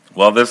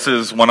Well, this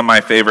is one of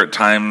my favorite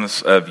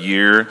times of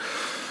year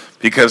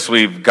because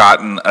we've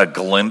gotten a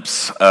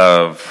glimpse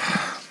of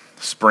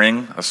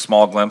spring, a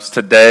small glimpse.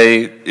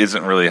 Today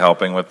isn't really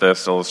helping with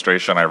this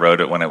illustration. I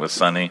wrote it when it was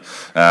sunny.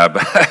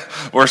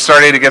 But we're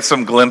starting to get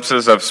some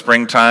glimpses of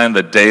springtime.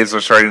 The days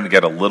are starting to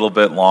get a little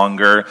bit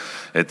longer.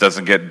 It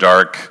doesn't get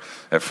dark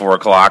at 4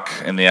 o'clock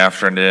in the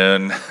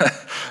afternoon.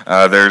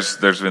 There's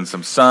been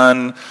some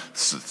sun.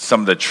 Some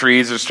of the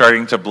trees are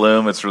starting to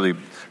bloom. It's really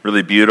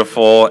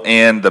beautiful.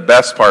 And the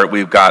best part,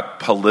 we've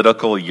got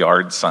political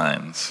yard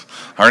signs.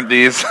 Aren't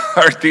these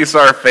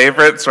our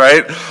favorites,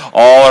 right?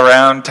 All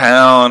around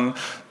town,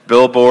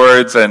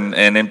 billboards and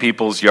in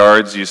people's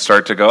yards, you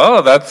start to go,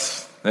 oh,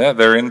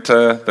 they're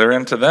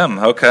into them,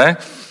 okay.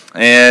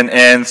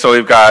 And so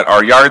we've got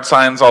our yard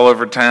signs all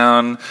over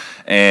town,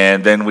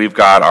 and then we've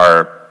got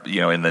our,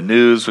 in the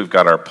news, we've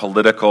got our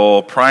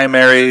political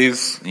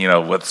primaries.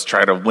 Let's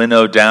try to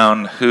winnow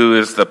down who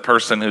is the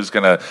person who's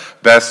going to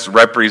best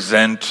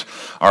represent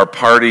our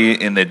party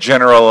in the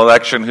general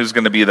election, who's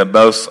going to be the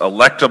most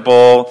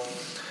electable.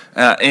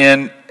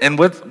 And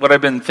what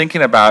I've been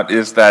thinking about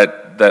is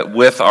that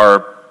with our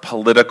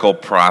political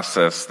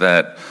process,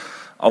 that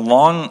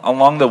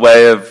along the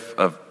way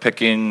of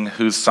picking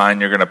whose sign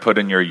you're going to put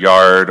in your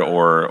yard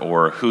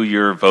or who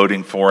you're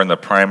voting for in the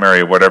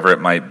primary, whatever it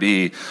might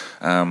be,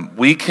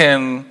 we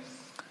can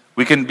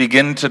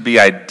begin to be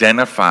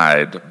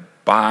identified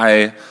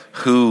by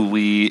who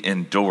we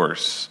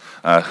endorse,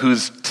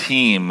 whose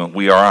team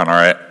we are on.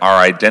 Our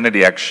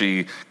identity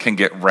actually can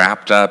get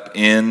wrapped up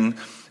in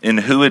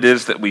who it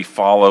is that we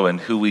follow and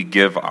who we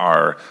give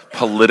our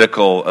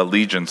political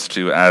allegiance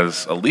to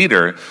as a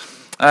leader.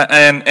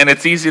 And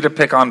it's easy to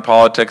pick on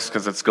politics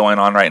because it's going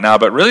on right now,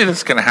 but really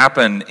this can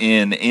happen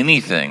in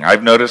anything.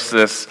 I've noticed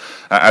this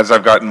as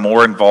I've gotten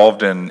more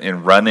involved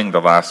in running the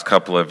last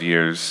couple of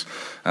years.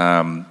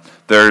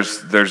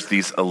 There's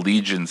these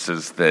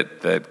allegiances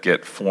that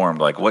get formed,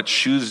 like what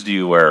shoes do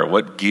you wear,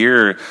 what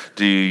gear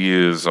do you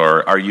use,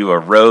 or are you a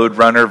road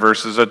runner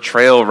versus a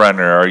trail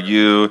runner? Are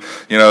you,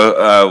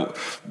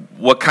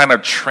 what kind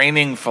of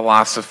training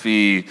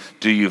philosophy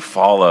do you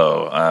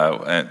follow?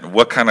 And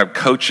what kind of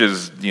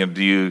coaches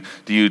do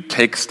you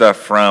take stuff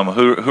from?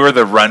 Who are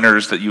the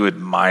runners that you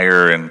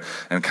admire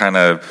and kind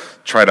of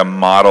try to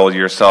model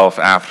yourself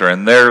after?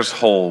 And there's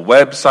whole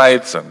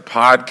websites and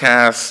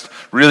podcasts,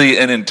 really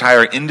an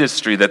entire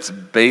industry that's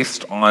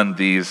based on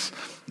these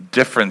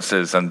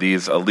differences and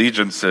these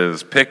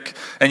allegiances.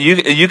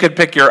 You could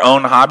pick your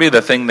own hobby,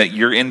 the thing that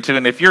you're into,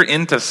 and if you're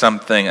into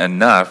something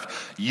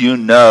enough,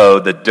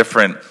 the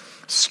different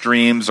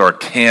streams or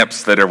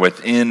camps that are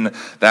within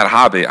that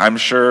hobby. I'm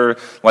sure,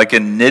 like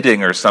in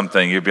knitting or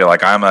something, you'd be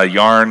like,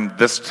 I'm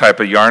this type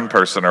of yarn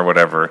person or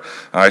whatever.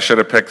 I should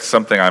have picked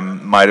something I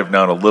might have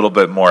known a little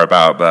bit more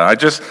about, but I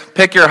just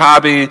pick your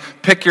hobby,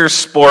 pick your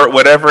sport,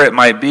 whatever it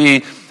might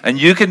be, and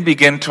you can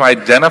begin to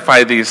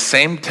identify these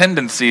same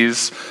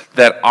tendencies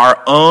that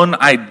our own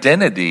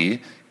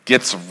identity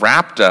gets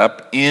wrapped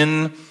up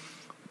in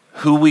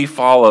who we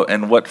follow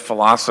and what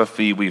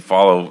philosophy we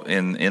follow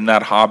in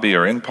that hobby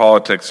or in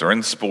politics or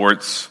in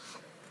sports.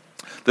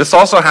 This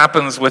also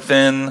happens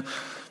within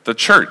the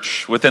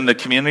church, within the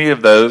community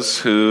of those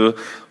who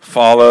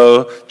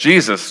follow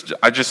Jesus.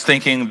 I'm just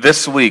thinking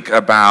this week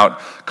about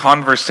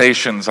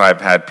conversations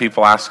I've had,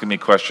 people asking me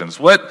questions.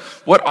 What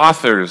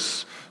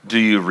authors do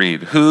you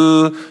read?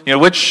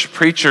 Which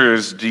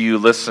preachers do you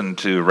listen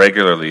to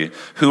regularly?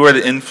 Who are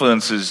the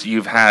influences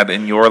you've had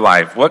in your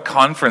life? What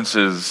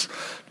conferences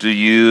do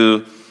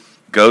you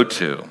go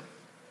to?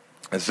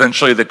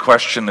 Essentially, the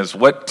question is,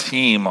 what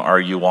team are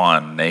you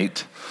on,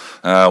 Nate?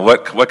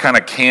 What kind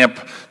of camp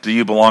do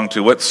you belong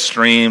to? What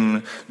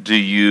stream do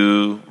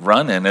you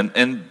run in?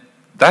 And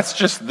that's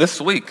just this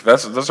week.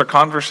 Those are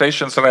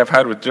conversations that I've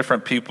had with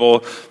different people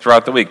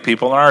throughout the week.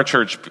 People in our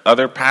church,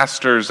 other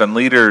pastors and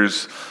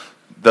leaders,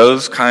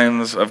 those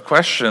kinds of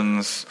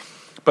questions.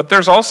 But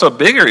there's also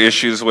bigger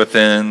issues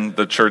within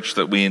the church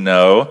that we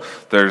know.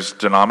 There's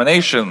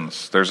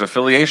denominations, there's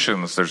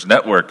affiliations, there's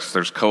networks,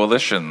 there's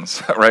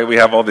coalitions, right? We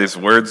have all these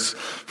words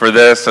for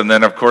this. And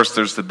then, of course,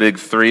 there's the big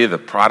three, the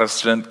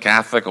Protestant,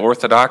 Catholic,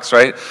 Orthodox,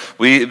 right?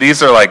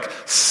 These are like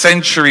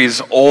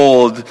centuries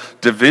old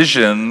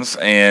divisions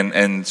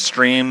and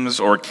streams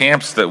or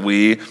camps that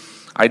we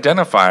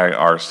identify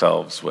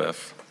ourselves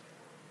with.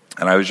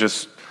 And I was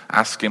just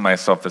asking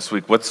myself this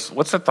week,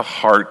 what's at the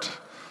heart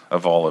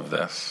of all of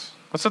this?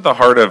 What's at the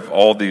heart of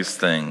all these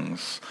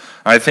things?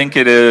 I think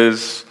it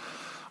is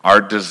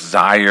our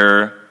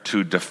desire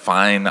to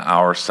define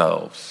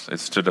ourselves.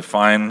 It's to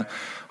define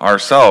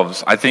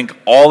ourselves. I think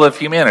all of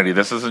humanity,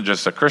 this isn't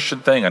just a Christian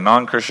thing, a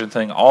non-Christian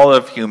thing, all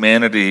of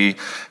humanity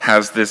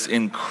has this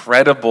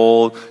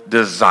incredible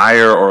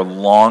desire or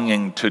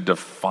longing to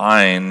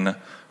define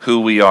who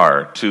we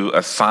are, to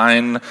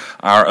assign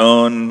our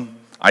own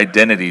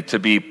identity, to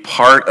be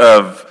part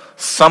of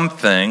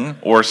something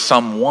or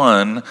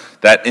someone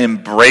that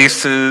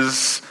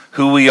embraces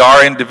who we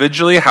are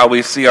individually, how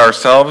we see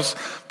ourselves,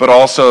 but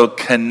also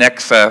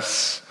connects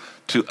us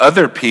to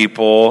other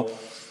people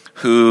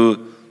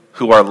who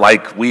who are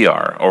like we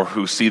are, or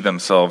who see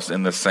themselves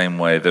in the same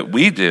way that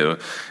we do.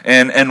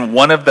 And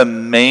one of the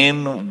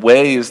main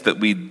ways that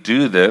we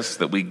do this,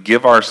 that we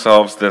give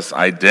ourselves this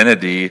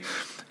identity,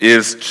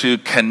 is to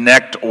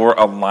connect or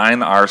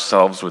align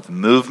ourselves with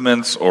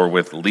movements or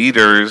with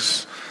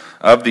leaders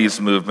of these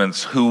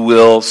movements who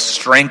will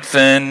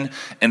strengthen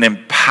and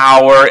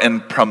empower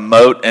and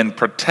promote and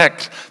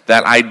protect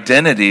that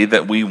identity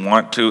that we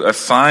want to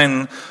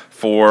assign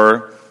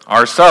for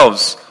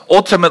ourselves.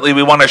 Ultimately,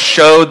 we want to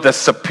show the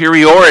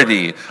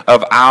superiority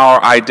of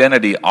our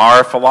identity,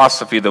 our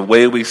philosophy, the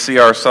way we see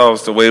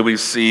ourselves, the way we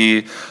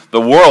see the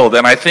world.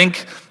 And I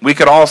think we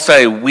could all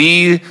say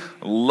we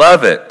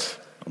love it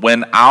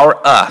when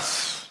our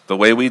us, the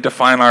way we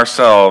define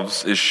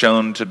ourselves, is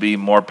shown to be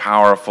more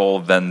powerful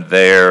than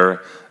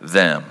their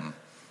them.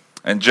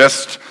 And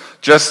just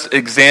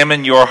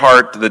examine your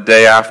heart the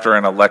day after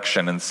an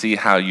election and see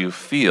how you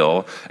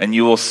feel, and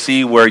you will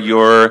see where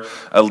your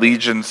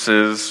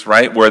allegiances,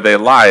 right, where they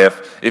lie.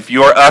 If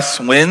your us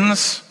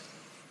wins,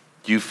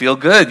 you feel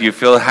good, you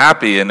feel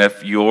happy, and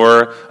if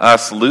your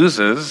us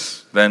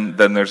loses, then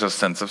there's a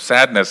sense of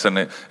sadness,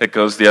 and it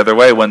goes the other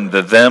way. When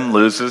the them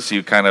loses,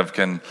 you kind of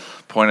can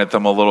point at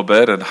them a little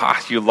bit and,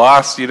 you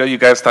lost, you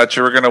guys thought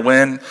you were going to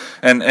win.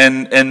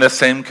 And the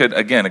same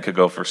it could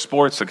go for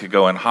sports, it could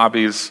go in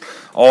hobbies,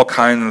 all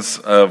kinds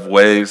of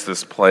ways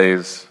this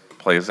plays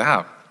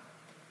out.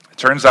 It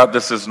turns out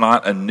this is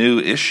not a new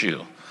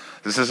issue.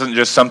 This isn't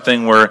just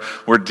something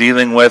we're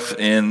dealing with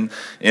in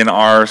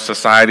our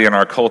society and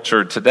our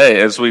culture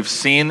today. As we've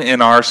seen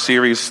in our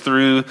series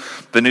through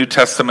the New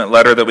Testament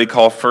letter that we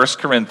call 1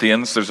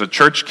 Corinthians, there's a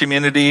church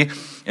community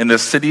in the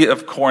city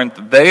of Corinth.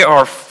 They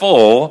are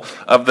full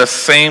of the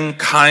same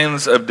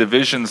kinds of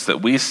divisions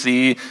that we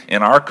see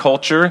in our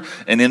culture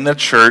and in the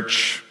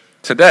church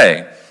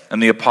today.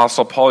 And the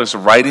Apostle Paul is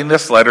writing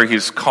this letter.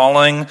 He's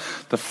calling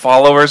the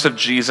followers of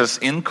Jesus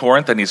in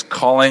Corinth, and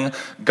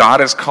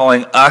God is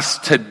calling us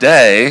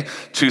today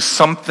to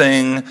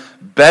something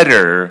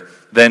better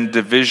than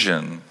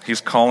division.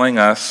 He's calling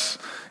us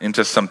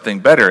into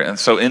something better. And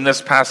so in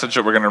this passage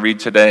that we're going to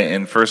read today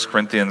in 1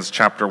 Corinthians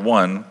chapter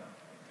 1,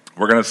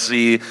 we're going to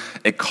see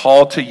a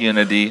call to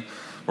unity.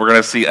 We're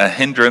going to see a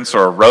hindrance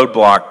or a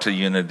roadblock to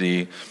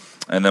unity.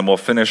 And then we'll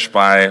finish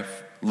by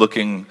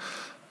looking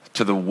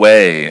to the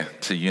way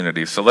to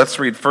unity. So let's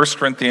read 1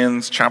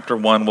 Corinthians chapter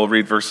 1. We'll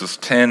read verses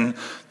 10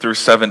 through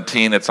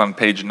 17. It's on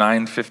page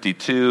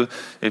 952.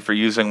 If you're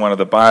using one of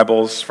the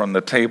Bibles from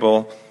the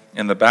table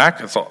in the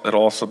back,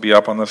 it'll also be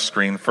up on the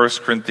screen. 1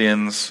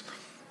 Corinthians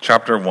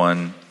chapter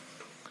 1,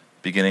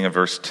 beginning of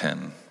verse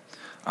 10.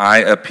 I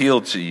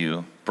appeal to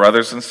you,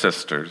 brothers and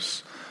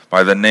sisters,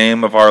 by the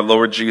name of our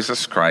Lord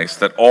Jesus Christ,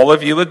 that all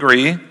of you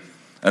agree,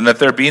 and that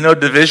there be no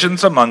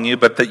divisions among you,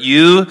 but that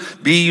you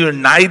be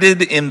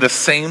united in the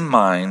same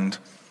mind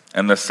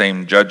and the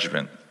same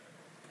judgment.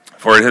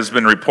 For it has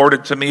been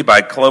reported to me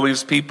by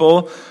Chloe's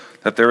people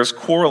that there is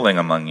quarreling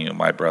among you,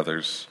 my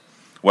brothers.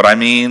 What I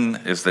mean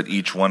is that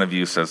each one of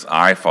you says,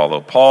 I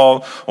follow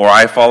Paul, or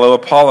I follow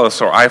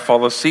Apollos, or I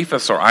follow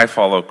Cephas, or I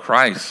follow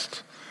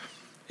Christ.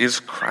 Is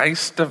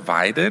Christ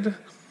divided?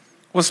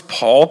 Was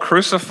Paul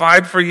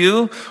crucified for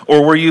you?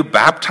 Or were you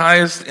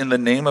baptized in the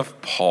name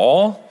of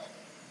Paul?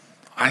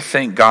 I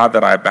thank God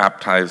that I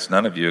baptized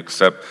none of you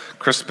except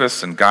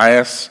Crispus and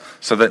Gaius,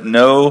 so that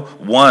no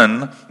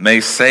one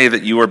may say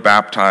that you were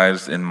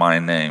baptized in my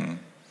name.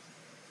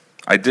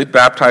 I did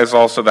baptize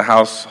also the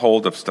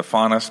household of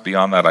Stephanas.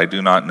 Beyond that, I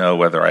do not know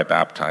whether I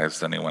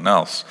baptized anyone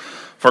else.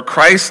 For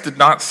Christ did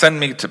not send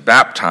me to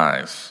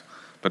baptize,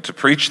 but to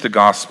preach the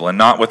gospel, and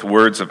not with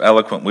words of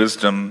eloquent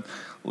wisdom,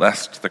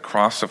 lest the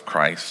cross of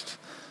Christ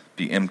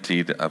be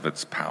emptied of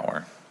its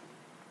power.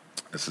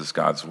 This is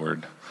God's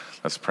word.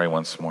 Let's pray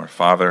once more.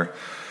 Father,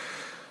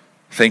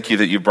 thank you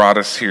that you brought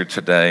us here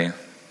today,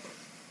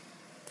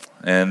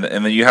 and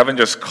that you haven't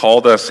just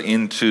called us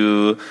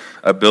into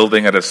a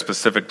building at a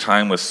specific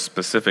time with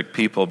specific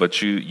people,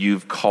 but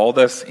you've called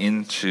us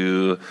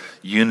into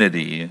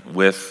unity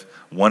with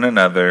one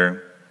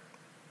another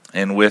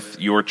and with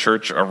your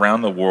church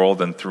around the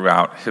world and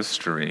throughout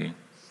history.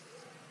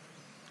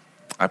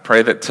 I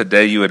pray that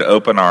today you would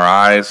open our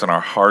eyes and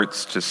our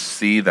hearts to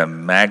see the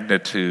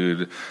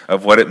magnitude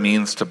of what it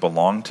means to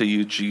belong to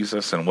you,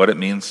 Jesus, and what it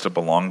means to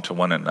belong to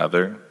one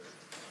another.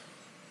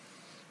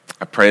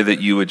 I pray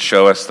that you would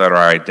show us that our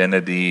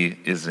identity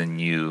is in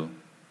you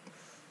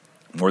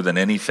more than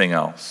anything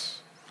else,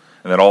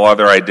 and that all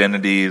other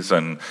identities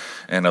and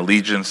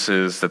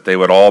allegiances, that they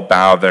would all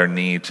bow their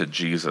knee to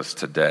Jesus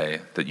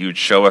today, that you would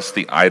show us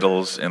the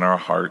idols in our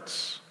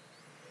hearts,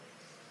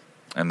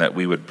 and that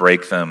we would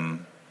break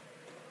them,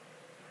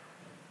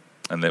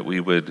 and that we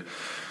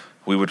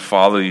would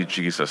follow you,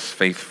 Jesus,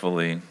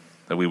 faithfully,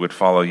 that we would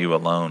follow you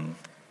alone.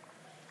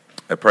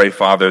 I pray,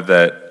 Father,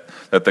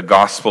 that the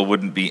gospel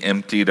wouldn't be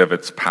emptied of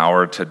its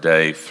power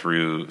today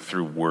through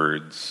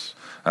words,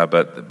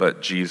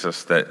 but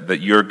Jesus, that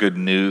your good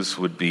news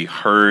would be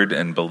heard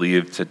and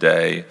believed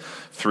today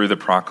through the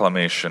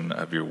proclamation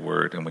of your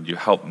word. And would you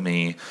help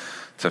me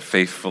to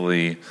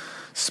faithfully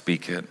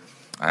speak it?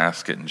 I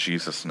ask it in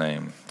Jesus'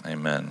 name.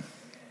 Amen.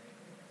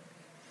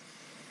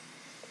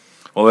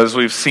 Well, as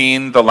we've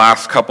seen the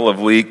last couple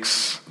of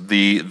weeks,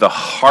 the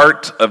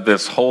heart of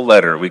this whole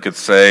letter, we could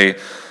say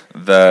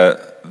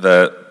the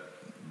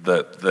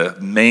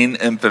main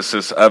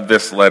emphasis of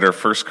this letter,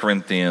 1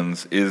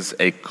 Corinthians, is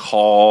a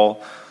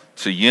call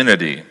to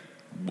unity.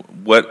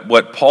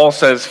 What Paul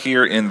says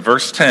here in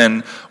verse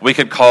 10, we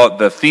could call it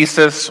the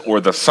thesis or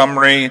the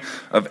summary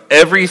of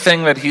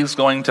everything that he's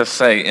going to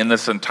say in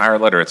this entire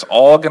letter. It's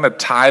all going to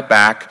tie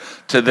back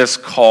to this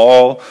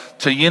call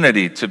to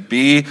unity, to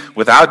be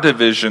without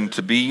division,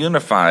 to be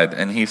unified.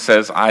 And he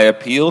says, I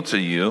appeal to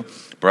you,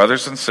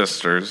 brothers and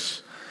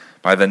sisters,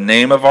 by the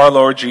name of our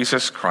Lord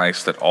Jesus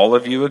Christ, that all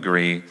of you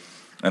agree,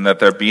 and that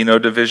there be no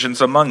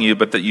divisions among you,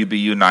 but that you be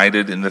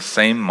united in the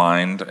same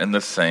mind and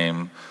the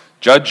same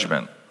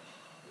judgment.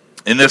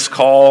 In this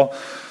call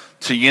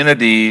to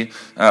unity,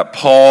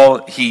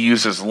 Paul, he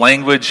uses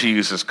language, he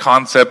uses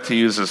concept, he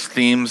uses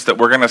themes that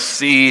we're going to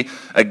see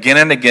again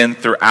and again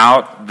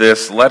throughout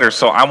this letter.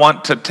 So I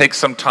want to take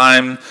some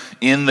time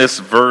in this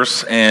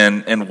verse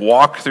and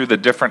walk through the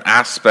different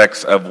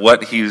aspects of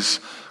what he's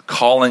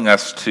calling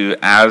us to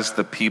as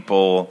the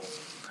people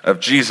of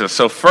Jesus.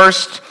 So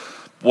first,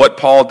 what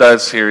Paul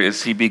does here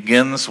is he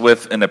begins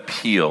with an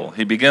appeal.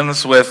 He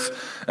begins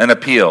with an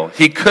appeal.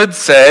 He could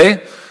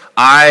say,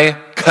 I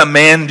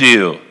command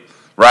you,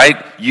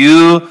 right?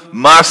 You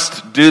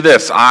must do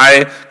this.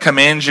 I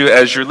command you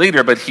as your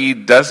leader. But he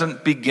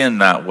doesn't begin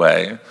that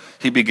way.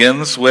 He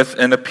begins with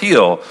an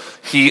appeal.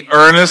 He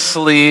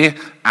earnestly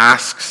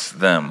asks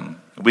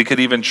them. We could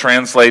even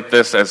translate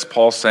this as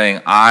Paul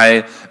saying,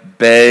 I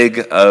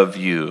beg of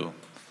you.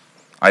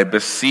 I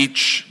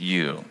beseech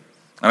you.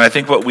 And I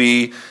think what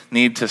we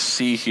need to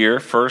see here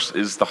first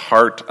is the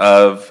heart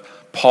of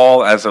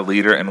Paul as a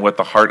leader and what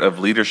the heart of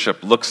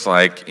leadership looks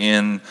like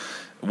in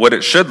what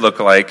it should look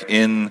like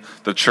in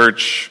the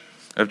church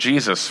of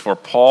Jesus. For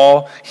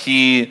Paul,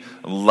 he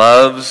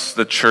loves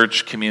the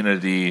church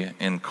community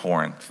in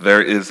Corinth.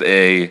 There is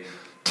a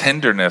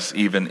tenderness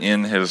even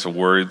in his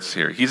words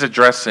here. He's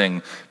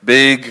addressing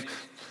big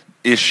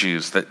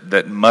issues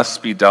that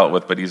must be dealt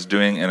with, but he's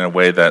doing it in a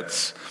way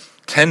that's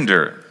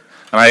tender.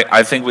 And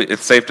I think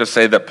it's safe to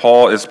say that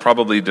Paul is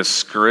probably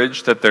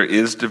discouraged that there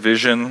is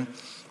division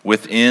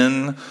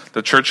within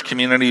the church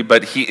community,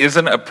 but he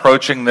isn't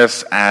approaching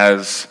this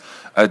as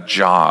a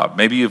job.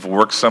 Maybe you've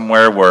worked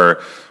somewhere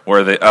where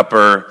the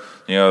upper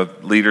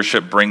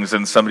leadership brings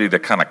in somebody to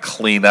kind of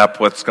clean up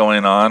what's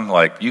going on.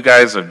 Like, you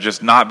guys have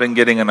just not been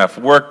getting enough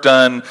work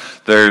done.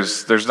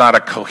 There's not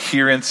a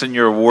coherence in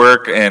your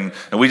work, and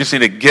we just need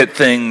to get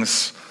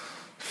things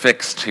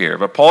fixed here.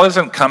 But Paul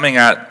isn't coming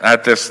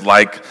at this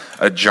like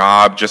a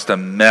job, just a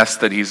mess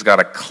that he's got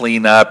to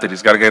clean up, that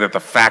he's got to get at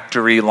the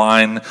factory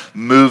line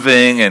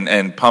moving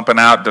and pumping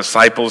out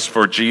disciples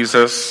for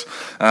Jesus.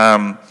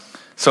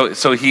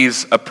 So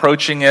he's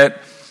approaching it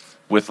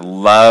with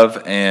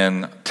love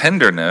and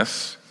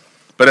tenderness,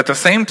 but at the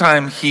same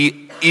time,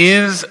 he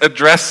is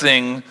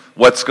addressing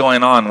what's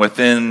going on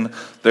within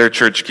their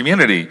church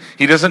community.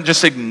 He doesn't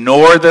just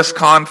ignore this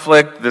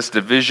conflict, this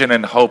division,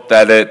 and hope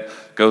that it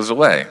goes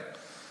away.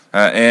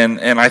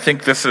 And I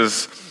think this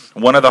is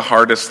one of the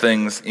hardest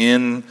things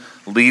in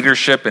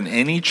leadership in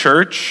any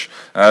church.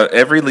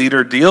 Every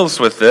leader deals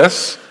with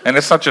this, and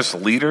it's not just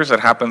leaders. It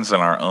happens in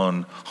our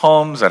own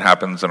homes. It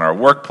happens in our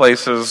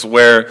workplaces,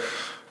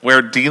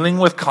 where dealing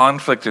with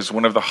conflict is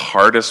one of the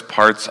hardest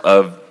parts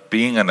of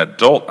being an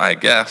adult, I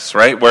guess,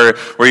 right? Where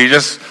you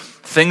just,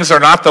 things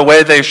are not the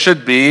way they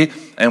should be,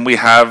 and we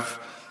have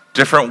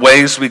different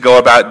ways we go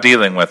about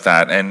dealing with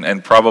that.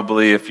 And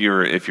probably if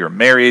you're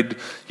married,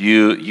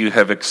 you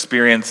have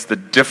experienced the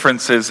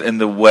differences in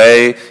the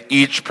way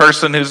each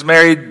person who's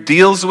married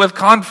deals with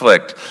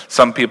conflict.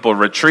 Some people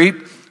retreat,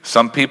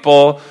 some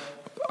people,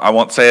 I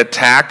won't say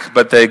attack,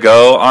 but they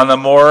go on the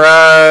more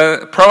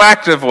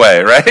proactive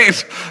way,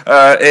 right?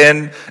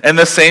 And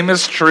the same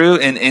is true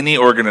in any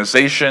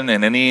organization,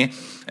 in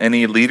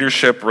any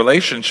leadership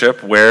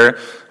relationship, where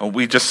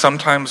we just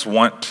sometimes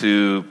want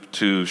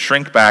to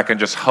shrink back and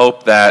just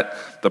hope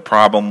that the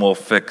problem will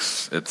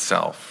fix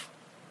itself.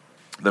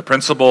 The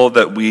principle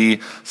that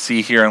we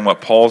see here in what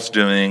Paul's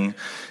doing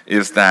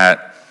is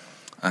that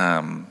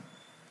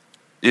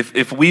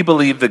if we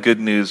believe the good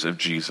news of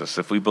Jesus,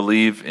 if we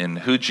believe in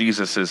who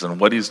Jesus is and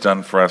what he's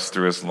done for us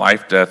through his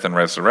life, death, and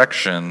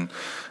resurrection,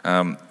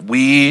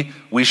 we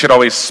should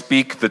always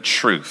speak the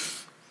truth.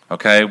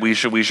 Okay, we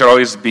should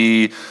always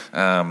be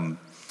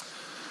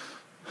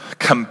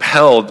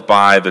compelled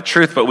by the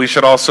truth, but we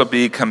should also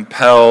be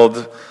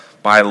compelled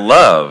by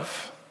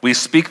love. We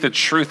speak the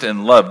truth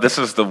in love. This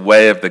is the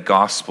way of the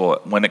gospel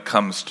when it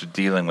comes to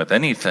dealing with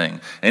anything,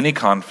 any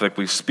conflict.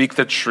 We speak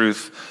the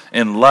truth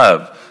in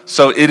love.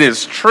 So it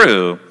is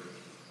true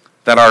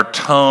that our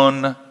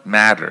tone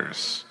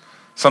matters.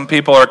 Some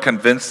people are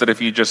convinced that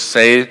if you just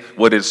say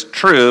what is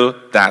true,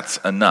 that's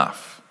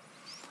enough.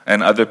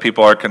 And other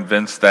people are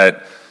convinced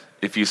that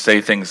if you say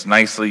things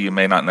nicely, you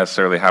may not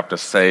necessarily have to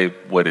say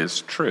what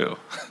is true.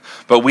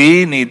 But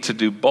we need to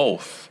do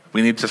both.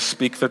 We need to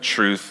speak the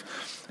truth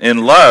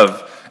in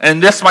love.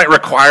 And this might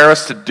require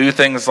us to do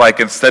things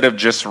like, instead of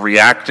just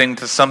reacting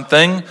to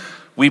something,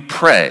 we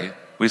pray.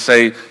 We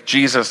say,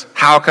 Jesus,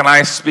 how can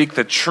I speak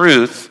the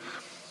truth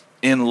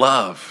in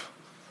love?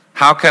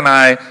 How can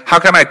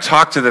I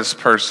talk to this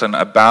person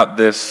about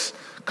this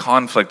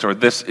conflict or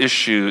this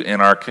issue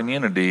in our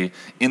community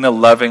in a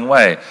loving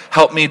way?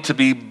 Help me to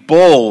be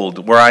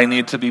bold where I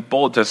need to be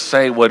bold, to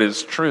say what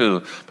is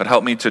true, but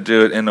help me to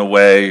do it in a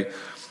way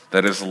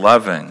that is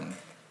loving.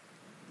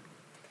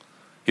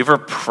 You ever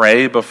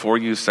pray before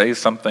you say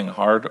something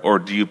hard? Or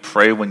do you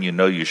pray when you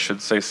know you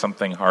should say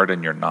something hard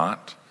and you're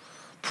not?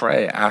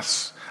 Pray.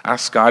 Ask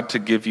God to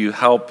give you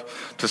help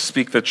to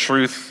speak the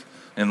truth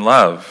in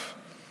love.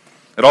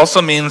 It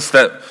also means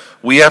that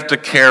we have to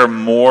care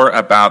more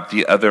about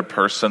the other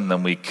person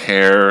than we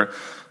care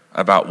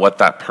about what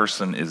that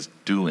person is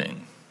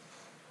doing.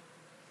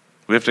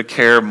 We have to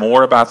care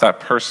more about that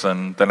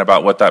person than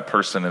about what that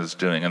person is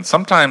doing. And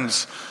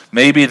sometimes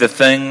maybe the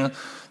thing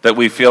that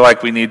we feel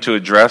like we need to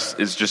address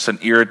is just an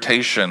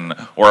irritation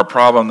or a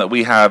problem that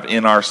we have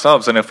in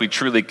ourselves. And if we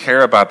truly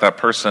care about that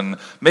person,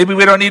 maybe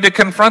we don't need to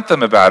confront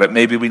them about it.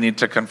 Maybe we need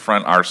to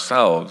confront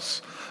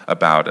ourselves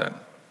about it.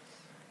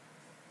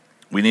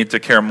 We need to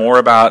care more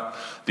about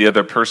the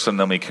other person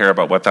than we care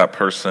about what that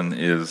person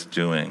is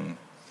doing.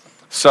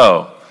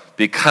 So,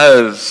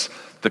 because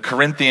the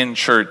Corinthian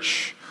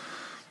church,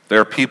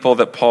 there are people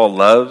that Paul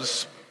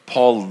loves,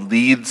 Paul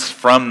leads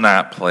from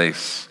that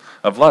place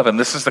of love. And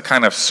this is the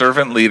kind of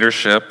servant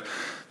leadership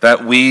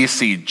that we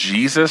see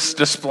Jesus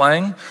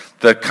displaying,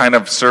 the kind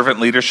of servant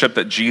leadership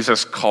that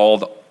Jesus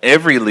called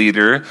every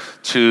leader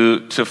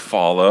to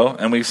follow.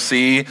 And we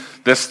see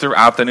this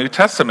throughout the New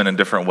Testament in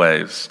different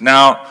ways.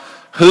 Now,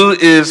 who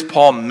is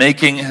Paul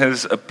making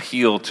his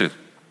appeal to?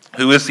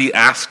 Who is he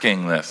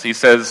asking this? He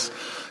says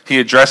he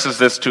addresses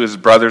this to his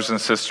brothers and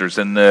sisters.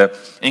 In the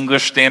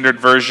English Standard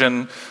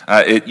Version,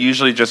 it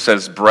usually just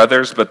says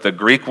brothers, but the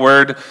Greek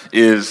word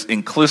is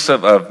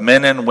inclusive of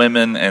men and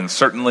women, and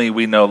certainly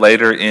we know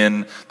later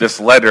in this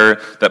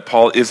letter that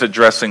Paul is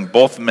addressing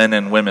both men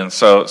and women.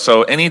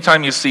 So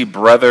anytime you see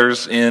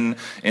brothers in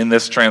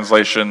this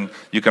translation,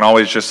 you can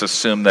always just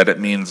assume that it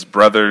means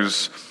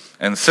brothers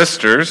and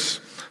sisters.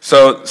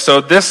 So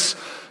this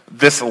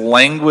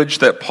language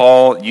that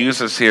Paul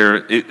uses here,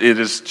 it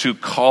is to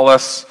call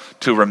us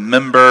to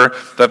remember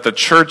that the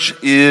church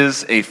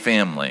is a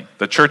family.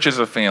 The church is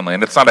a family.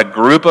 And it's not a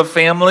group of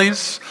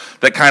families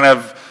that kind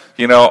of,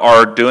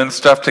 are doing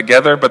stuff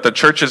together, but the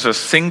church is a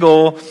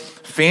single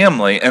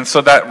family. And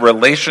so that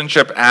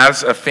relationship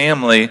as a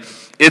family,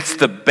 it's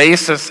the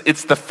basis,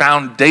 it's the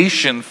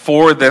foundation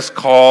for this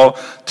call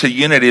to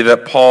unity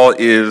that Paul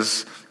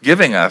is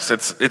giving us.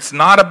 It's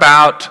not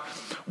about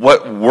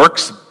what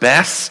works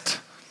best.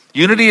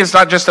 Unity is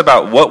not just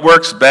about what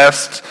works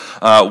best,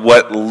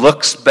 what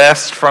looks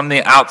best from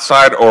the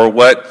outside, or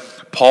what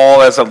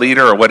Paul as a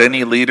leader or what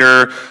any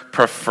leader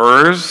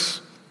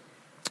prefers.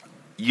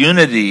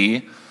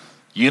 Unity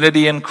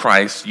in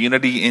Christ,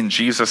 unity in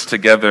Jesus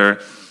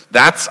together,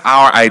 that's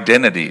our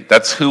identity.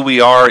 That's who we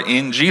are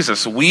in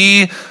Jesus.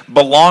 We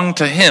belong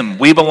to him.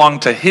 We belong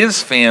to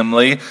his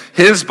family,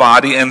 his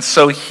body, and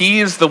so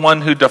he is the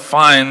one who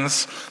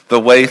defines the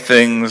way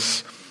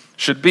things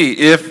should be.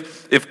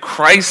 If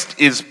Christ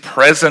is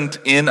present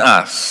in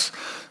us,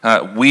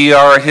 we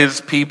are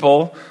his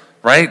people,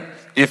 right?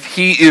 If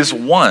he is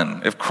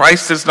one, if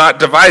Christ is not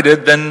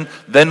divided,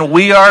 then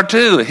we are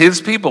too,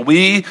 his people.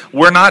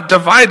 We're not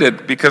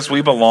divided because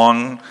we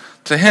belong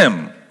to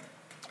him.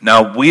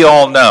 Now, we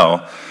all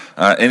know,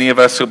 any of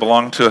us who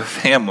belong to a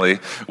family,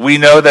 we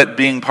know that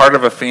being part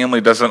of a family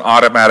doesn't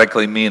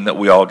automatically mean that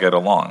we all get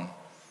along.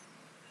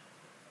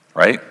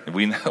 Right?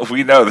 We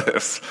know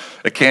this.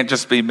 It can't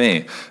just be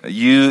me.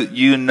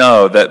 You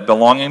know that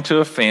belonging to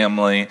a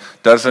family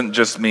doesn't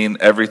just mean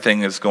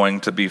everything is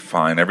going to be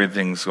fine,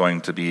 everything's going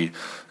to be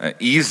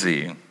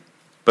easy.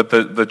 But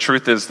the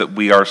truth is that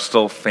we are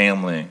still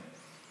family.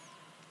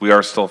 We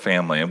are still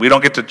family. And we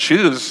don't get to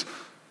choose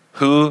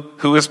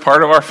who is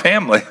part of our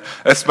family,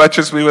 as much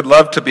as we would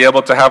love to be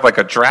able to have like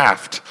a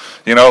draft.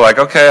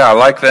 Okay, I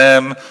like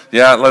them.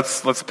 Yeah,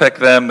 let's pick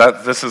them.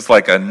 This is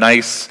like a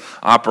nice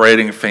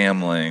operating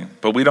family.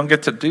 But we don't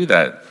get to do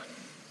that.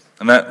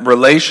 And that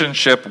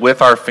relationship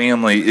with our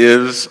family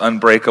is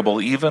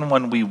unbreakable even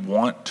when we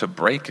want to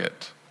break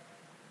it.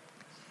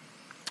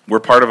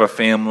 We're part of a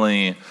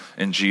family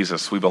in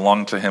Jesus. We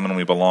belong to him and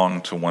we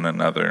belong to one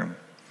another.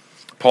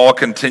 Paul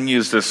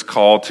continues this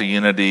call to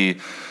unity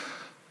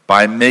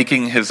by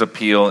making his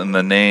appeal in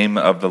the name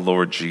of the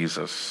Lord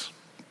Jesus.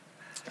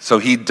 So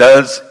he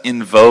does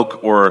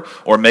invoke or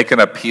make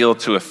an appeal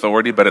to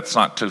authority, but it's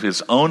not to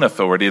his own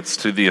authority, it's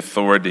to the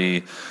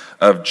authority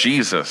of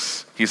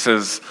Jesus. He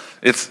says,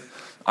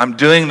 I'm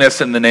doing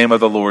this in the name of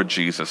the Lord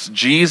Jesus.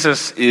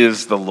 Jesus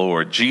is the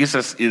Lord.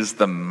 Jesus is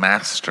the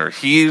master.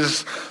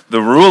 He's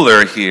the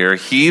ruler here.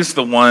 He's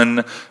the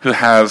one who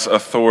has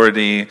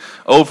authority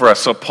over us.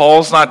 So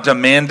Paul's not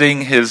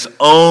demanding his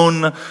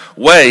own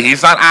way.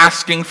 He's not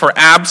asking for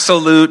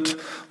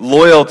absolute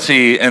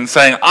loyalty and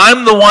saying,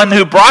 I'm the one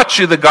who brought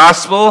you the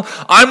gospel.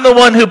 I'm the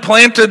one who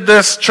planted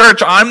this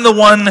church. I'm the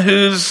one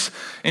who's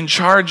in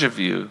charge of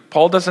you.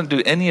 Paul doesn't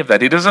do any of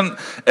that. He doesn't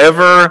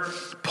ever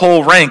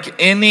pull rank.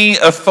 Any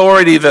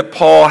authority that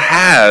Paul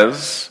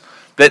has,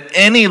 that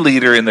any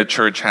leader in the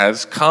church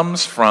has,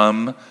 comes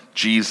from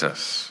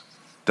Jesus.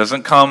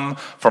 Doesn't come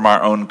from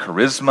our own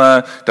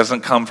charisma,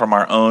 doesn't come from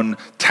our own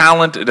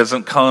talent, it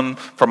doesn't come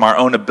from our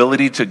own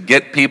ability to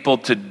get people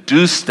to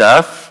do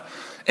stuff.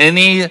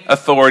 Any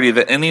authority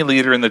that any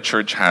leader in the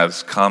church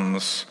has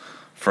comes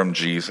from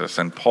Jesus.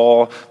 And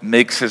Paul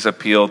makes his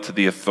appeal to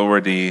the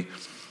authority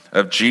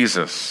of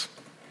Jesus.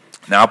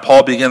 Now,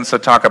 Paul begins to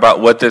talk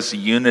about what this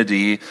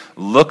unity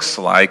looks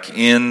like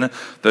in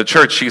the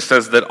church. He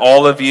says that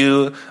all of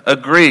you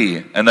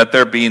agree and that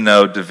there be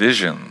no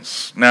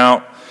divisions.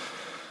 Now,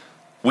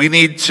 we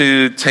need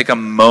to take a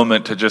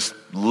moment to just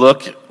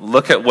look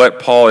at what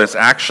Paul is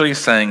actually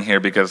saying here,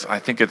 because I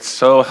think it's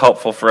so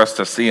helpful for us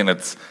to see, and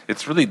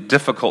it's really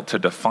difficult to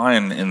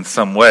define in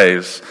some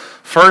ways.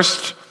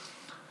 First,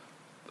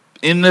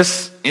 in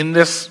this,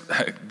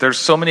 there's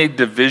so many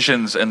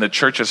divisions and the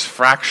church is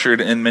fractured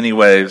in many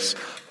ways.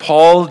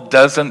 Paul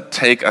doesn't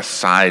take a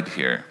side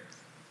here.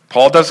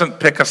 Paul doesn't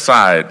pick a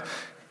side.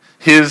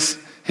 His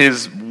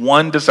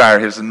one desire,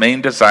 his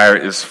main desire,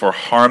 is for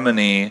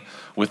harmony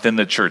within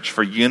the church,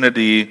 for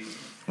unity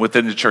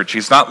within the church.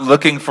 He's not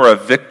looking for a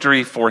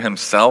victory for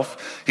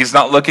himself. He's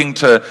not looking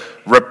to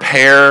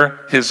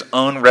repair his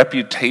own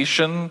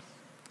reputation.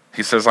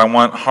 He says, I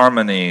want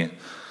harmony.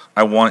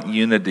 I want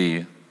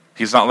unity.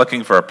 He's not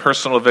looking for a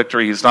personal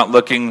victory. He's not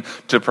looking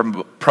to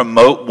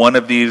promote one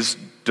of these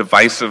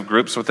divisive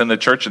groups within the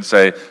church and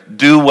say,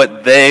 do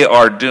what they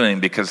are doing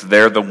because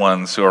they're the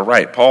ones who are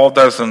right. Paul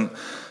doesn't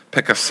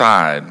pick a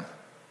side.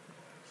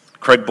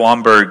 Craig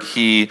Blomberg,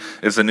 he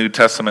is a New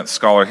Testament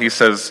scholar. He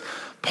says,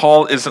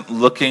 Paul isn't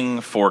looking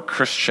for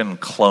Christian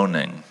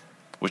cloning,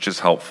 which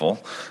is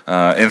helpful.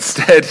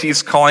 Instead,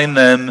 he's calling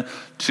them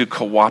to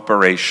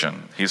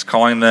cooperation. He's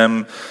calling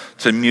them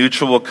to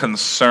mutual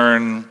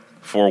concern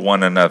for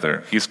one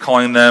another. He's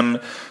calling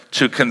them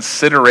to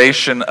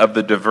consideration of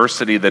the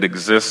diversity that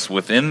exists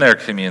within their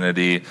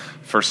community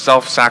for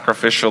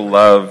self-sacrificial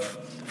love,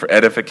 for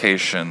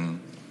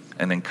edification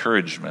and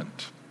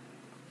encouragement.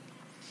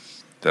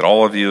 That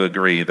all of you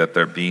agree that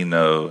there be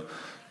no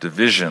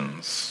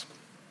divisions.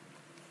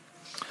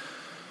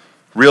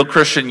 Real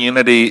Christian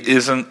unity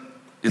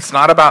it's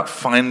not about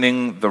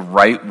finding the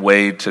right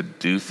way to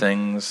do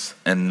things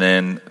and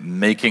then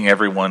making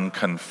everyone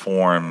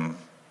conform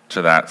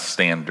to that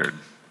standard.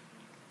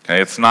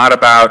 Okay, it's not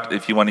about,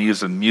 if you want to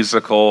use a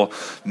musical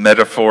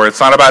metaphor, it's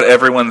not about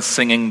everyone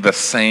singing the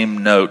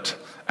same note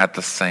at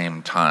the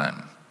same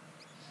time.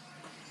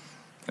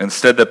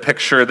 Instead, the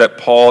picture that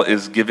Paul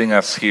is giving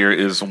us here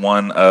is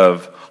one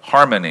of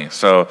harmony.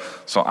 So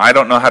I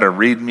don't know how to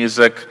read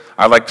music.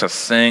 I like to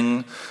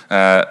sing,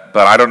 but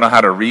I don't know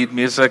how to read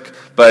music.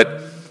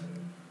 But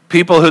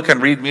people who can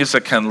read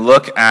music can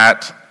look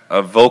at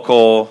a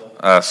vocal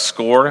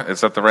score.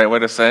 Is that the right way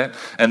to say it?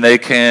 And they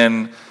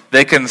can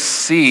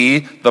see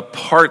the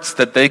parts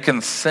that they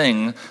can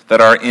sing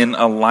that are in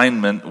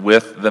alignment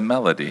with the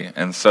melody.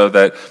 And so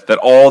that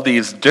all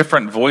these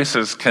different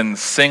voices can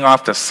sing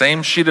off the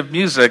same sheet of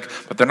music,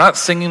 but they're not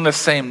singing the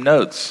same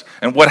notes.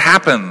 And what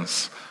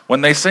happens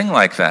when they sing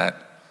like that?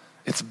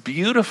 It's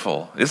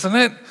beautiful, isn't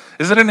it?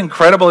 Isn't it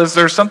incredible? Is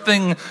there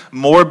something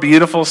more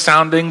beautiful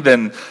sounding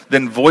than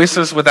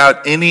voices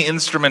without any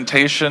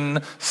instrumentation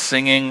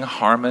singing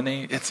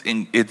harmony?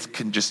 It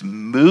can just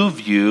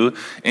move you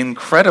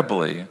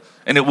incredibly.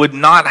 And it would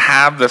not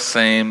have the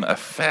same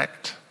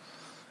effect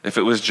if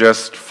it was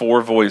just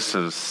four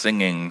voices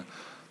singing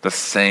the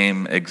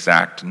same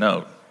exact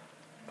note.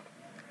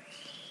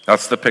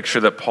 That's the picture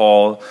that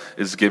Paul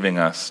is giving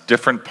us.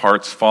 Different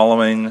parts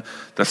following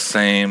the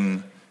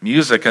same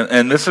music.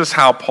 And this is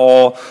how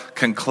Paul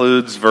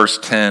concludes verse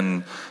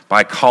 10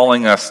 by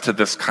calling us to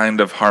this kind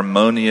of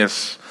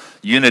harmonious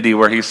unity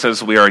where he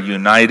says we are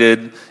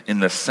united in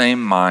the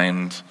same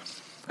mind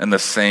and the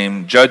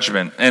same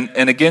judgment.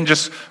 And again,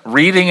 just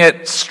reading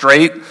it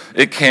straight,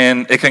 it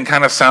can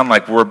kind of sound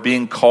like we're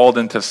being called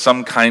into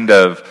some kind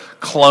of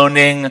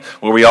cloning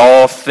where we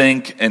all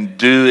think and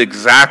do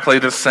exactly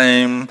the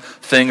same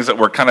things, that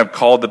we're kind of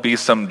called to be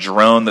some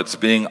drone that's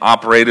being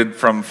operated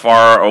from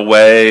far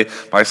away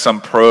by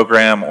some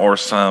program or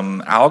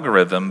some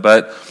algorithm.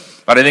 But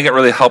I think it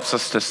really helps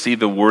us to see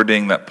the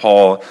wording that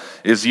Paul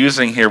is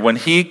using here. When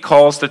he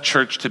calls the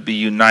church to be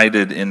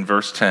united in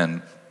verse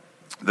 10,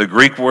 the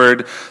Greek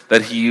word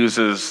that he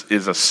uses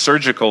is a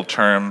surgical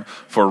term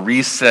for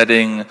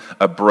resetting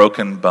a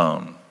broken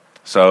bone.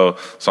 So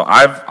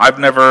I've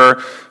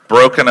never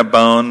broken a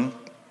bone,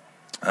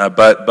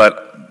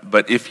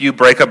 but if you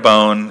break a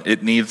bone,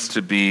 it needs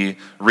to be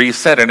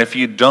reset. And if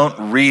you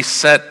don't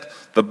reset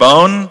the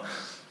bone,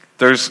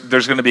 there's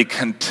going to be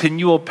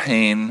continual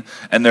pain,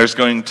 and there's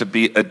going to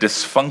be a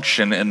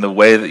dysfunction in the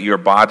way that your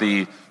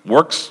body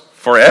works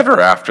forever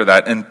after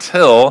that,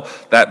 until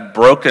that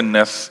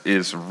brokenness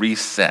is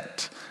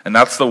reset. And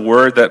that's the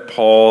word that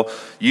Paul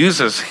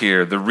uses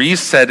here, the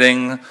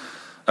resetting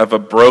of a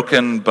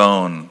broken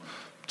bone,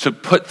 to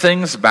put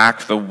things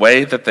back the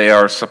way that they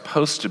are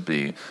supposed to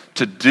be,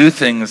 to do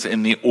things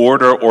in the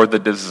order or the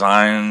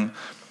design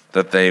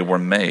that they were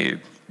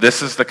made.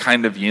 This is the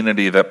kind of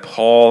unity that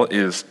Paul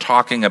is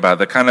talking about,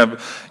 the kind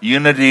of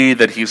unity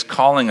that he's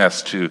calling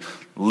us to.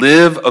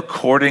 Live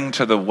according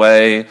to the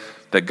way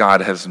that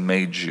God has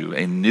made you,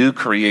 a new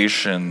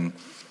creation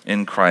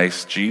in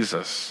Christ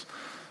Jesus,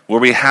 where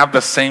we have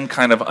the same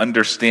kind of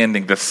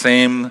understanding, the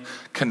same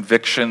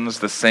convictions,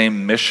 the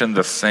same mission,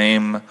 the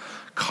same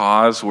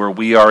cause, where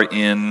we are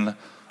in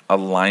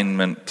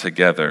alignment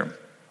together.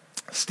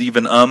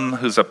 Stephen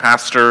who's a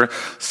pastor,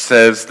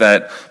 says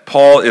that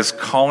Paul is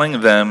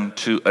calling them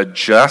to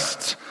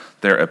adjust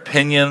their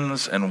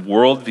opinions and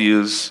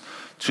worldviews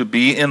to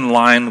be in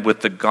line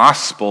with the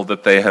gospel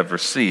that they have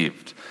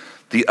received.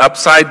 The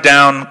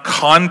upside-down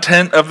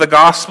content of the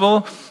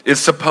gospel is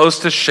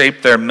supposed to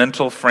shape their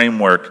mental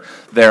framework,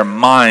 their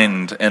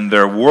mind, and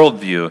their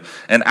worldview.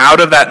 And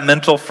out of that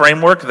mental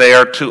framework, they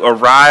are to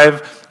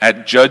arrive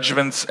at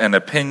judgments and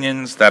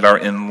opinions that are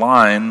in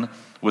line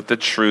with the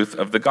truth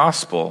of the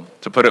gospel.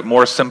 To put it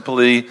more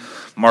simply,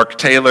 Mark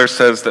Taylor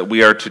says that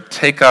we are to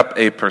take up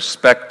a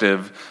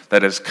perspective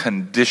that is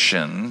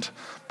conditioned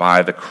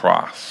by the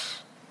cross.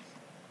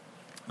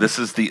 This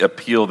is the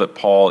appeal that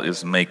Paul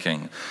is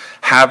making.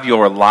 Have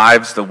your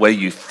lives the way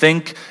you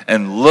think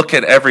and look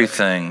at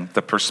everything,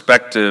 the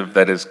perspective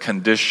that is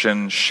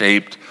conditioned,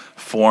 shaped,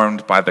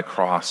 formed by the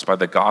cross, by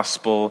the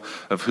gospel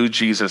of who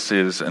Jesus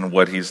is and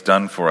what he's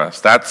done for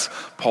us. That's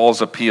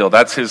Paul's appeal.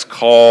 That's his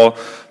call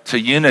to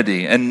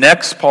unity. And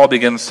next, Paul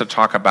begins to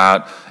talk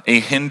about a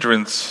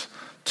hindrance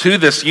to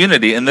this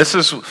unity. And this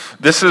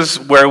is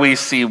where we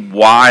see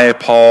why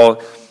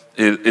Paul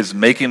is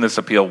making this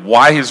appeal,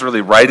 why he's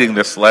really writing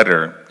this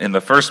letter in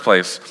the first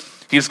place.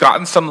 He's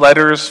gotten some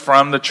letters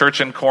from the church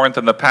in Corinth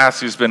in the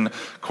past. He's been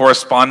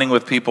corresponding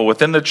with people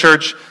within the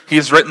church.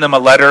 He's written them a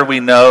letter, we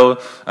know,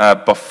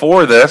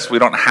 before this. We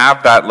don't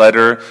have that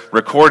letter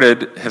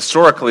recorded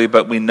historically,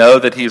 but we know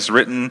that he's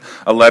written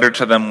a letter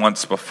to them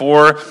once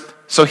before.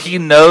 So he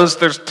knows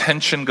there's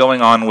tension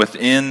going on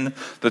within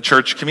the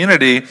church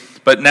community,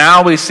 but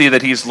now we see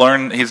that he's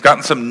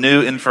gotten some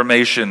new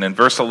information. In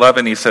verse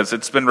 11, he says,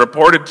 "It's been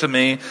reported to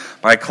me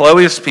by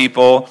Chloe's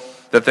people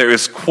that there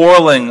is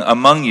quarreling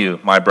among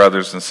you, my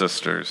brothers and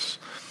sisters."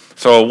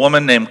 So a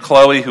woman named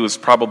Chloe, who was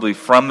probably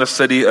from the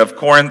city of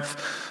Corinth,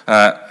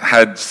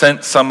 had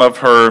sent some of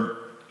her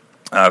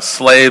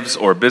slaves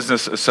or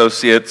business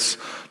associates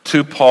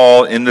to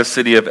Paul in the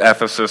city of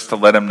Ephesus to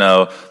let him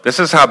know, this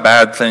is how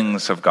bad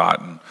things have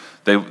gotten.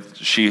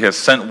 She has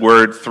sent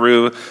word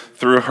through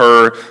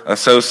her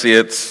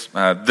associates,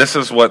 this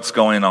is what's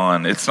going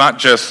on. It's not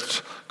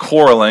just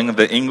quarreling.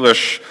 The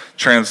English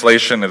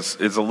translation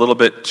is a little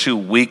bit too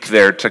weak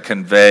there to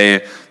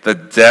convey the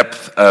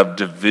depth of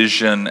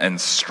division and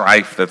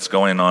strife that's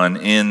going on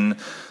in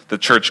the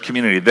church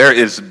community. There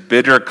is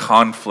bitter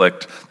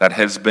conflict that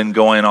has been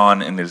going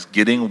on and is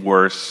getting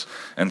worse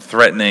and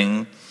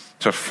threatening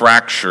to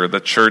fracture the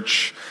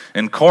church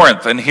in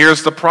Corinth. And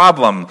here's the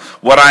problem.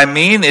 What I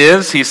mean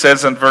is, he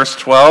says in verse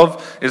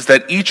 12, is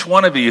that each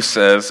one of you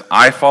says,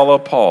 I follow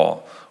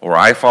Paul, or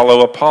I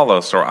follow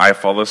Apollos, or I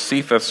follow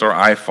Cephas, or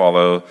I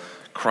follow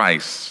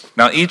Christ.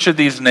 Now, each of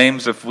these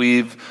names, if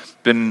we've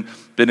been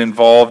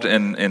involved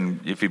in,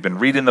 if you've been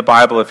reading the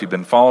Bible, if you've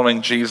been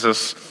following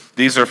Jesus,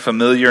 these are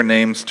familiar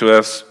names to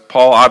us.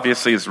 Paul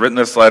obviously has written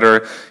this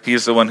letter.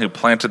 He's the one who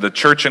planted the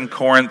church in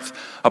Corinth.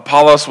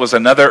 Apollos was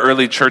another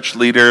early church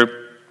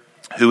leader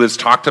who is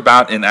talked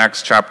about in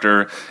Acts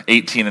chapter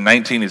 18 and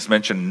 19. He's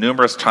mentioned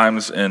numerous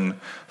times in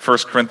 1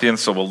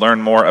 Corinthians, so we'll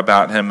learn more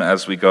about him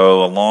as we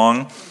go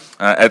along.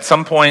 At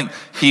some point,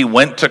 he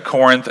went to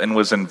Corinth and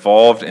was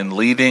involved in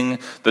leading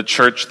the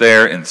church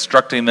there,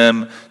 instructing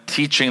them,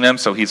 teaching them.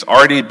 So he's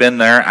already been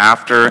there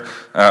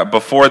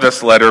before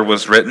this letter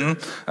was written.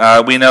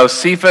 We know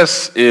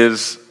Cephas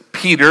is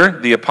Peter,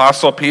 the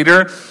apostle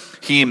Peter.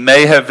 He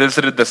may have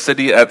visited the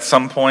city at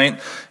some point.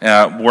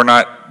 We're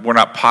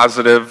not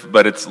positive,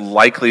 but it's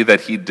likely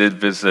that he did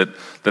visit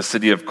the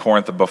city of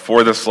Corinth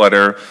before this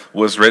letter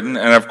was written.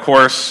 And of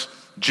course,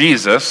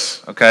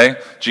 Jesus, okay?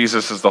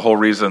 Jesus is the whole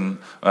reason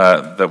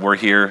that we're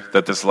here,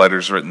 that this letter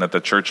is written, that the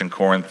church in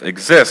Corinth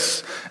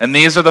exists. And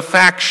these are the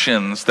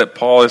factions that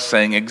Paul is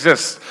saying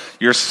exist.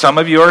 Some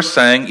of you are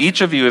saying,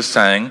 each of you is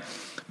saying,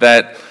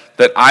 that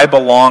I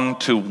belong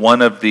to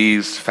one of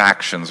these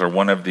factions or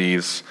one of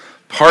these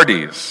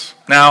parties.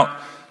 Now,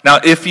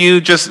 if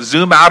you just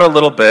zoom out a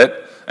little bit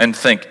and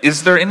think,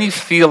 is there any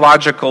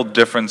theological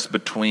difference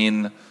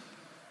between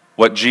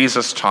what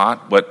Jesus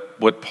taught,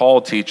 what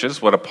Paul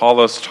teaches, what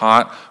Apollos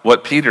taught,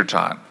 what Peter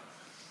taught?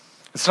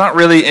 It's not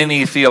really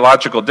any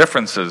theological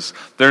differences.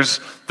 There's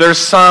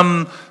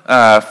some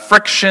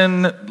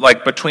friction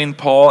like between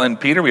Paul and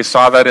Peter. We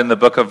saw that in the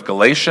book of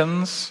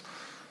Galatians.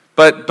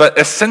 But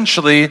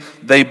essentially,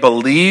 they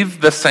believe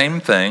the same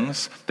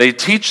things. They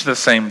teach the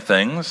same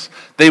things.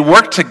 They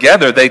work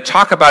together. They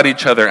talk about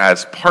each other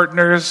as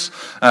partners.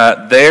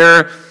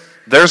 Their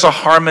there's a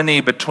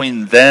harmony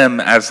between them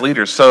as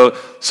leaders. So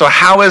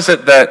how is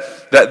it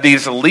that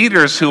these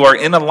leaders who are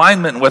in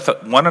alignment with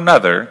one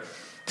another,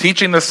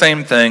 teaching the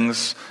same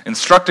things,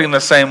 instructing the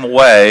same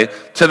way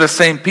to the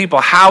same people,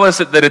 how is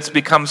it that it's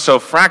become so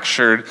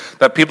fractured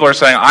that people are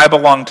saying, I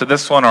belong to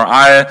this one or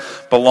I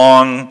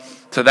belong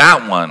to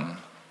that one,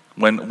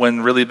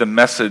 when really the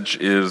message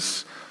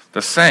is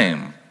the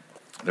same?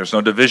 There's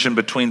no division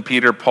between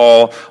Peter,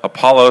 Paul,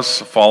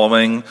 Apollos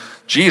following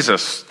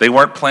Jesus. They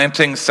weren't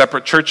planting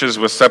separate churches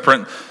with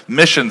separate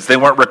missions. They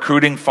weren't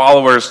recruiting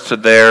followers to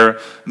their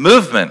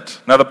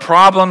movement. Now, the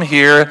problem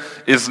here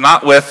is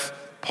not with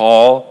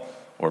Paul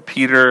or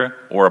Peter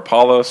or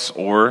Apollos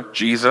or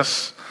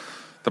Jesus.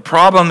 The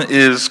problem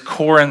is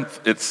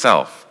Corinth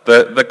itself.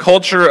 The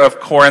culture of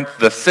Corinth,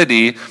 the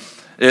city,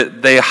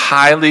 they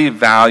highly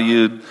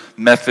valued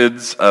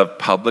methods of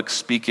public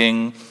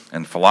speaking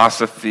and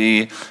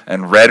philosophy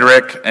and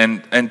rhetoric,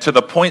 and to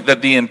the point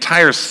that the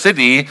entire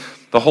city,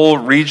 the whole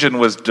region,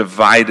 was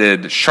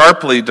divided,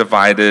 sharply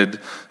divided,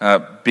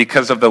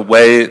 because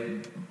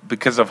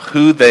of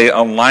who they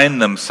aligned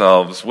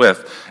themselves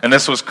with. And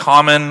this was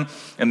common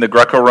in the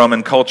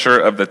Greco-Roman culture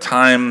of the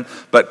time,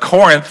 but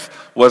Corinth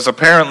was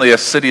apparently a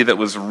city that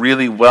was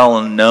really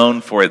well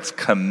known for its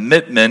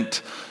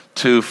commitment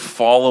to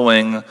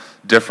following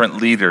different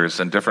leaders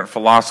and different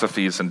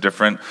philosophies and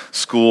different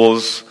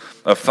schools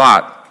of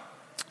thought.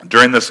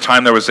 During this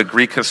time, there was a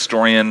Greek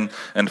historian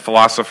and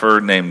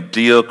philosopher named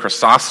Dio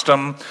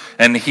Chrysostom,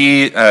 and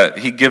he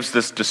gives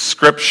this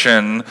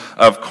description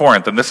of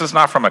Corinth. And this is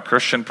not from a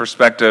Christian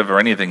perspective or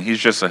anything. He's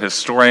just a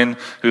historian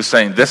who's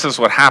saying, this is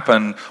what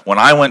happened when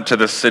I went to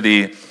the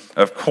city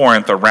of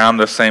Corinth around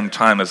the same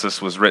time as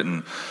this was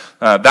written.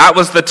 That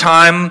was the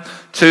time,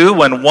 too,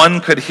 when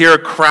one could hear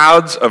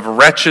crowds of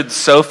wretched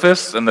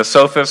sophists, and the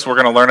sophists, we're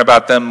going to learn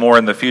about them more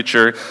in the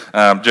future,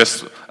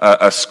 just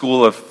a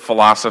school of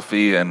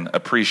philosophy and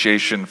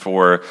appreciation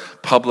for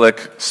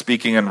public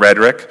speaking and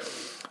rhetoric.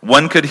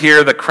 One could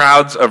hear the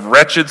crowds of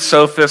wretched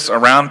sophists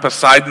around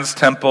Poseidon's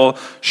temple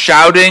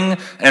shouting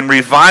and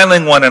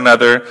reviling one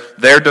another,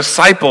 their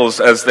disciples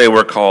as they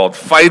were called,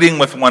 fighting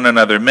with one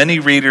another. Many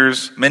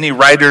writers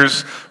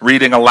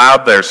reading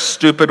aloud their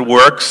stupid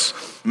works,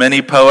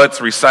 many poets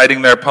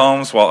reciting their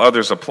poems while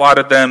others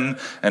applauded them,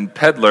 and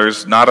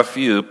peddlers, not a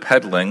few,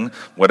 peddling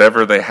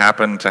whatever they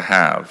happened to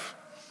have.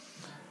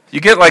 You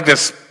get like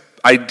this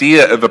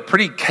idea of a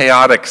pretty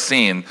chaotic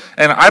scene,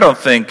 and I don't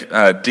think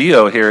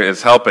Dio here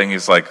is helping.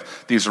 He's like,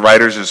 these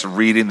writers just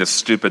reading the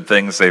stupid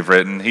things they've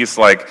written. He's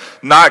like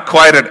not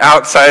quite an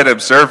outside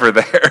observer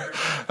there.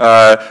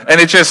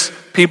 And it's just,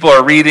 people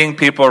are reading,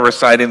 people are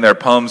reciting their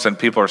poems, and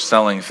people are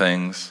selling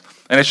things.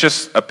 And it's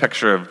just a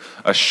picture of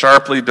a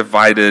sharply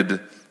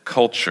divided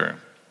culture.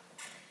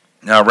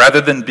 Now,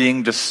 rather than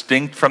being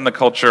distinct from the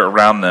culture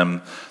around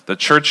them, the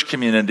church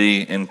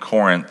community in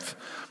Corinth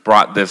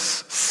brought this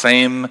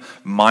same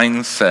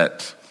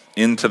mindset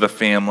into the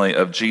family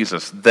of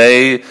Jesus.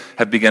 They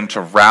had begun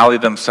to rally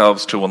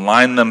themselves, to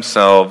align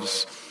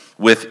themselves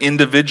with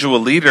individual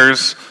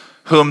leaders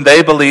whom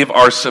they believe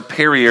are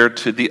superior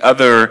to the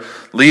other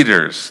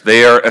leaders.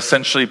 They are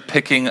essentially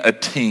picking a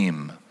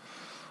team.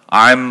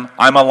 I'm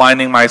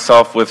aligning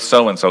myself with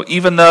so-and-so,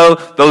 even though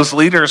those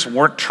leaders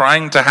weren't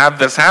trying to have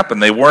this happen.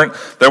 They weren't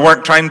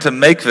trying to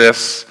make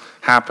this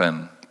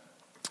happen.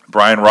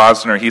 Brian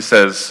Rosner, he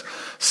says,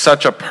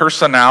 such a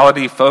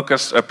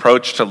personality-focused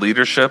approach to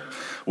leadership,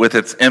 with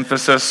its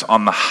emphasis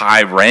on the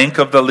high rank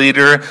of the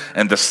leader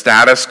and the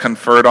status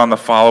conferred on the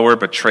follower,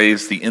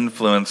 betrays the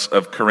influence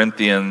of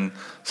Corinthian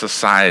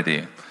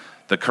society.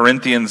 The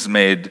Corinthians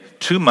made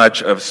too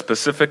much of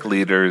specific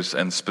leaders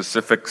and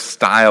specific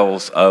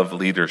styles of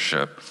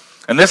leadership.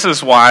 And this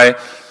is why,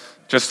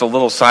 just a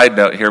little side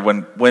note here,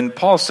 when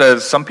Paul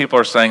says, some people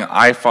are saying,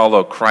 I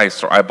follow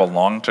Christ or I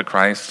belong to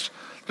Christ,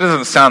 it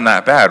doesn't sound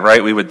that bad,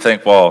 right? We would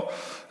think, well,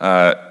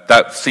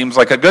 that seems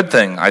like a good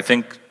thing. I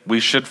think we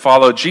should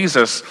follow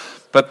Jesus.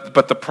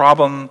 But the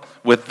problem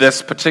with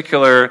this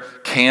particular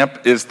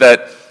camp is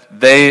that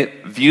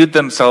they viewed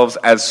themselves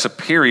as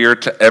superior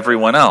to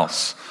everyone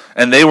else.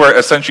 And they were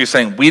essentially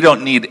saying, we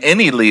don't need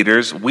any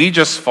leaders, we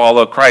just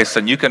follow Christ.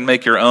 And you can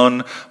make your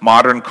own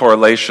modern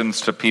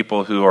correlations to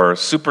people who are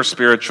super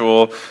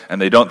spiritual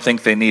and they don't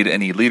think they need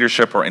any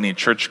leadership or any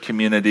church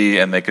community,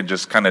 and they can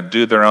just kind of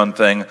do their own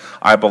thing.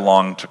 I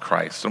belong to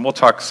Christ. And we'll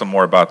talk some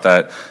more about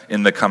that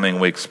in the coming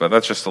weeks, but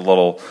that's just a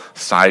little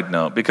side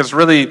note. Because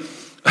really,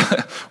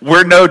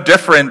 we're no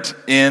different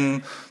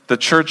in the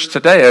church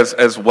today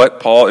as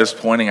what Paul is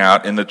pointing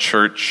out in the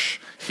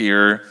church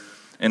here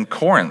in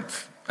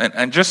Corinth. And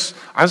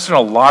I was doing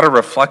a lot of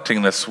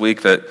reflecting this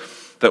week that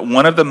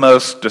one of the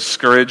most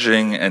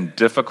discouraging and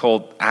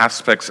difficult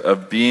aspects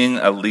of being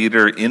a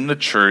leader in the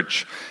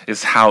church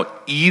is how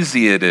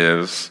easy it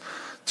is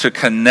to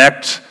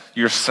connect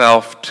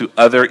yourself to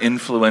other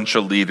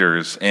influential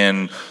leaders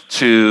and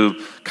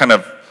to kind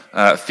of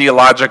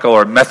theological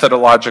or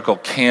methodological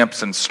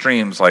camps and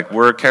streams, like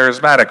we're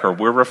charismatic or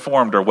we're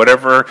reformed or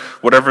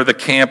whatever the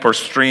camp or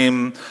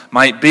stream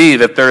might be,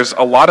 that there's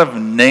a lot of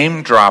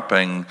name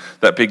dropping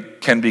that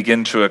can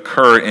begin to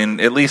occur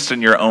at least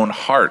in your own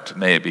heart,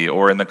 maybe,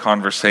 or in the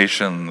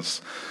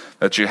conversations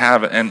that you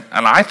have. And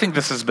I think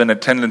this has been a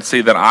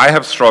tendency that I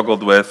have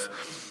struggled with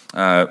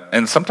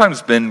and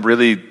sometimes been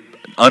really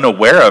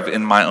unaware of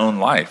in my own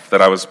life,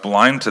 that I was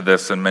blind to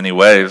this in many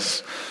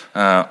ways.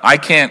 I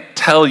can't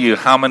tell you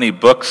how many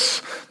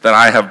books that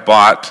I have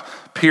bought,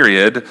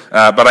 period,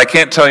 but I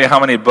can't tell you how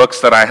many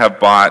books that I have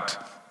bought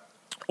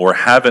or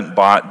haven't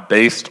bought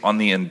based on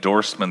the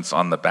endorsements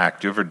on the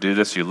back. Do you ever do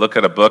this? You look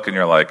at a book and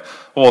you're like,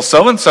 well,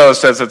 so-and-so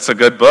says it's a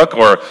good book,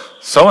 or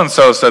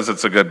so-and-so says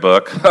it's a good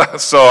book,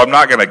 so I'm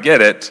not going to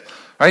get it.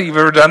 Right? You've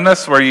ever done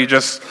this where you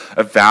just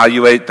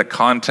evaluate the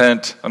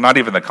content, or not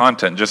even the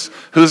content, just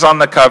who's on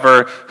the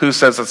cover, who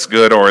says it's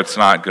good or it's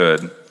not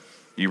good.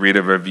 You read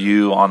a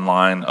review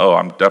online, oh,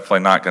 I'm definitely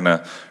not going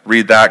to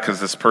read that because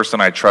this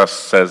person I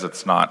trust says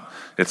it's not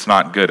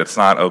good, it's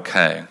not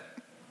okay.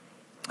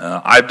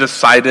 I've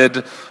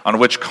decided on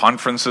which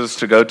conferences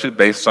to go to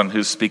based on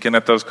who's speaking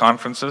at those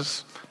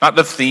conferences. Not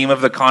the theme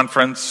of the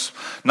conference,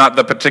 not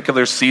the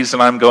particular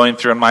season I'm going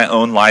through in my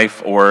own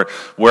life or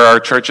where our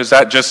church is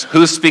at, just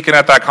who's speaking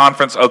at that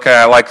conference. Okay,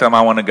 I like them,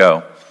 I want to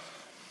go.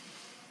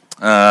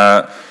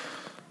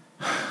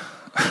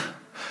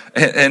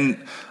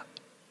 And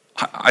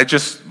I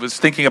just was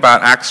thinking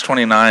about Acts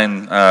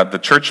 29, the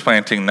church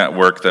planting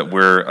network that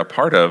we're a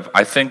part of.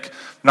 I think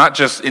not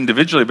just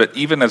individually, but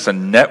even as a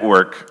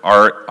network,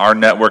 our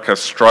network has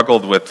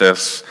struggled with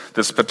this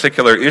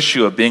particular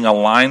issue of being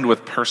aligned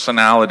with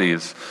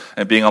personalities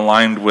and being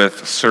aligned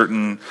with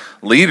certain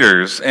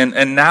leaders.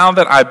 And now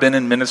that I've been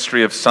in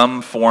ministry of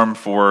some form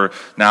for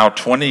now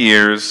 20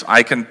 years,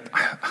 I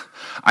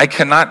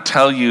cannot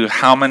tell you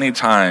how many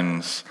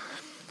times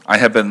I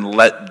have been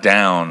let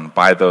down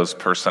by those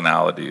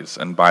personalities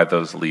and by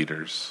those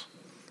leaders.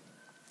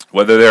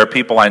 Whether there are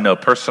people I know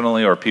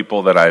personally or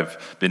people that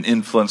I've been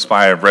influenced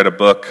by, I've read a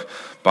book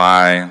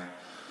by,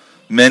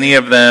 many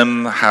of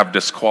them have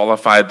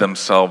disqualified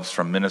themselves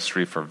from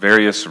ministry for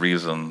various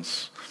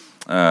reasons.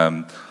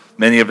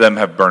 Many of them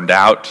have burned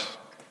out.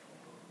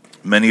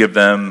 Many of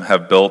them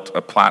have built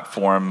a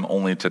platform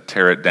only to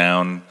tear it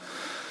down.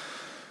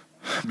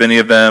 Many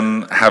of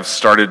them have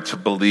started to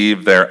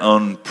believe their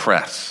own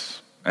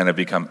press and have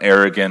become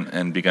arrogant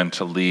and begun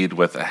to lead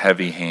with a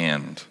heavy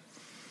hand.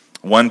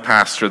 One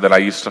pastor that I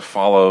used to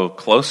follow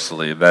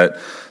closely, that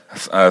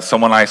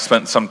someone I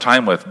spent some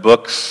time with,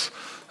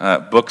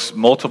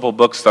 multiple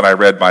books that I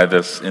read by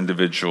this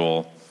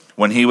individual,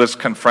 when he was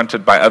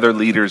confronted by other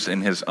leaders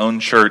in his own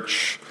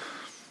church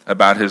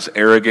about his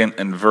arrogant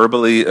and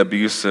verbally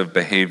abusive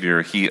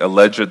behavior, he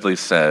allegedly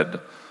said,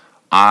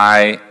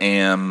 "I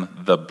am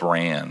the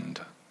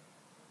brand."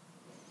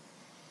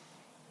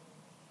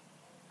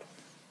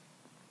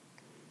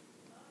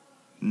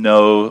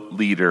 No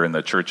leader in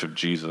the Church of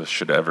Jesus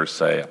should ever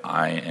say,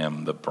 "I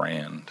am the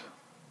brand."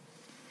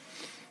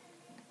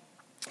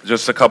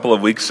 Just a couple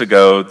of weeks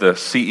ago, the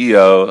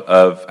CEO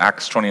of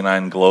Acts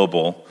 29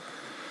 Global,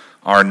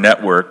 our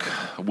network,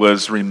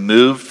 was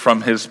removed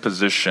from his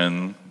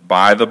position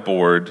by the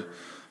board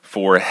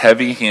for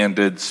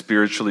heavy-handed,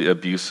 spiritually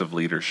abusive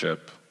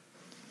leadership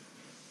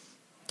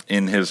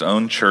in his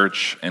own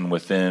church and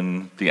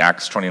within the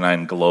Acts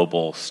 29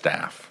 Global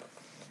staff.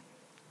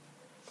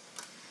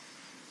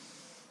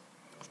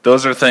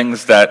 Those are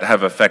things that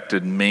have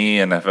affected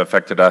me and have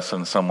affected us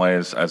in some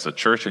ways as a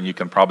church, and you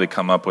can probably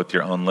come up with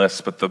your own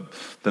list, but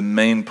the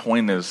main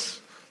point is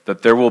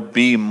that there will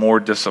be more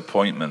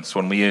disappointments.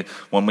 When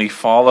we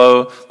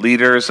follow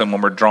leaders and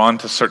when we're drawn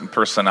to certain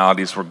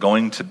personalities, we're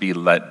going to be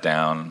let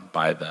down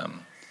by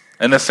them.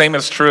 And the same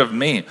is true of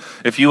me.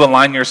 If you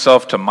align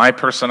yourself to my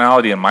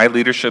personality and my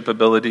leadership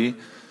ability,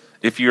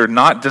 if you're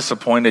not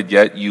disappointed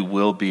yet, you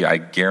will be, I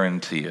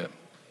guarantee it.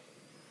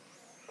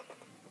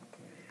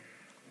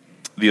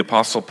 The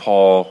Apostle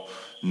Paul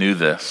knew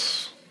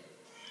this.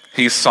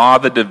 He saw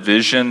the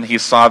division. He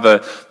saw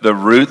the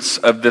roots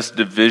of this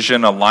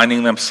division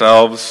aligning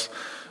themselves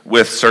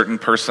with certain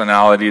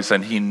personalities,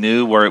 and he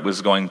knew where it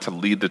was going to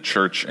lead the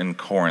church in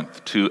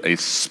Corinth, to a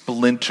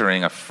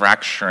splintering, a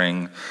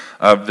fracturing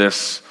of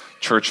this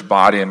church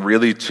body, and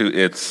really to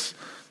its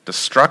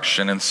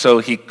destruction. And so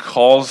he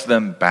calls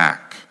them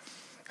back.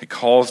 He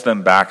calls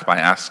them back by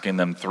asking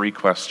them 3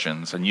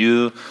 questions. And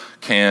you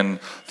can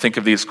think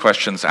of these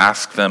questions,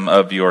 ask them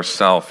of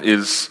yourself.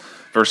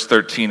 Verse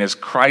 13, is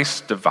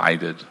Christ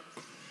divided?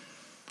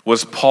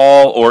 Was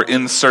Paul, or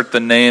insert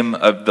the name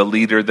of the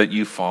leader that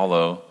you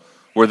follow,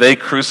 were they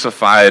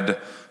crucified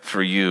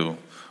for you?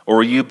 Or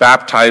were you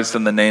baptized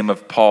in the name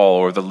of Paul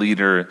or the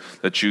leader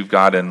that you've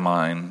got in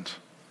mind?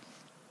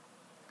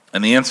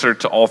 And the answer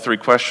to all 3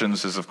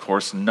 questions is, of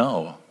course,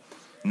 no.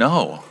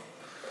 No.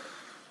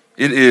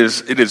 It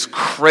is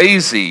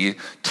crazy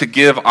to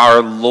give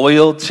our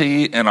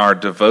loyalty and our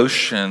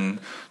devotion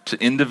to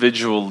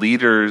individual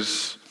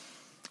leaders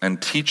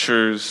and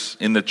teachers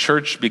in the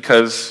church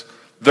because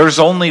There's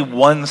only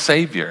one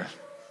Savior.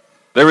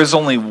 There is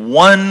only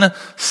one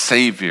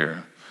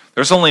Savior.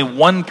 There's only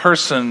one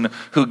person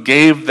who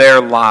gave their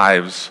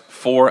lives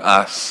for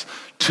us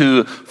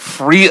to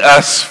free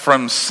us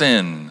from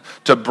sin,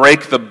 to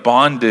break the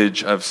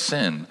bondage of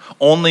sin.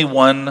 Only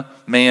one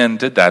man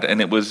did that, and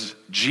it was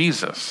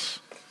Jesus.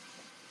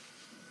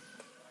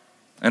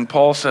 And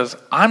Paul says,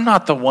 I'm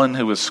not the one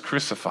who was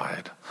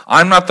crucified.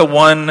 I'm not the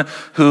one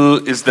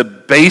who is the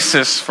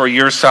basis for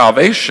your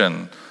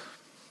salvation.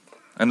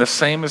 And the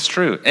same is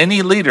true.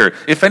 Any leader,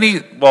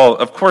 well,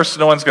 of course,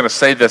 no one's going to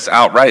say this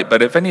outright,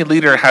 but if any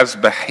leader has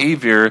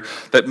behavior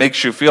that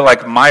makes you feel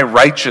like my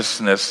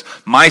righteousness,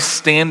 my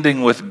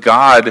standing with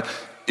God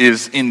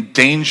is in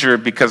danger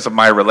because of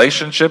my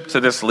relationship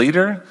to this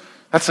leader,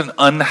 that's an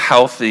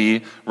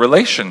unhealthy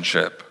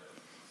relationship.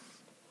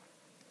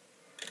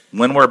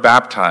 When we're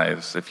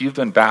baptized, if you've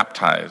been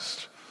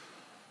baptized,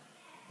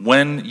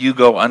 when you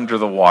go under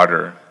the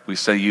water, we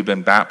say you've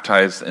been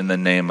baptized in the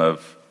name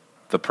of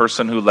the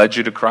person who led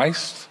you to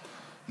Christ?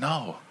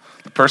 No.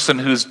 The person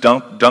who's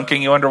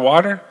dunking you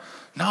underwater?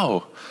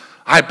 No.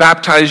 I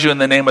baptize you in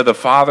the name of the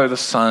Father, the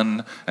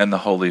Son, and the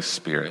Holy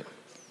Spirit.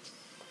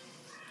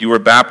 You were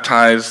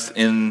baptized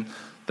in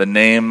the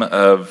name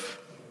of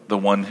the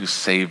one who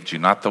saved you,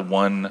 not the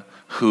one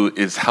who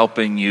is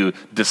helping you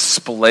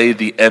display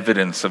the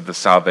evidence of the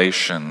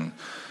salvation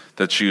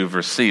that you've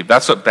received.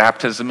 That's what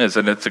baptism is,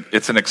 and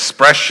it's an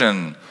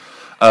expression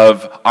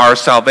of our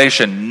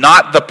salvation,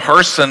 not the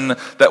person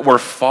that we're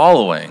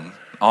following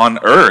on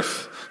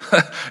earth.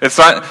 It's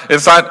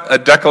not a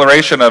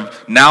declaration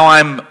of, now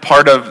I'm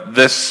part of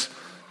this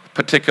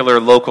particular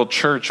local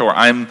church, or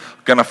I'm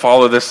going to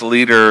follow this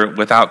leader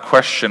without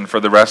question for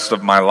the rest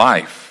of my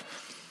life.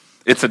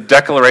 It's a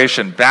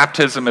declaration.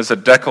 Baptism is a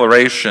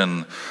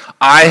declaration.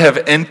 I have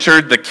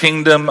entered the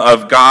kingdom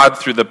of God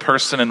through the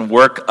person and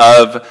work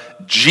of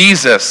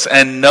Jesus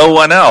and no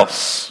one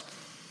else.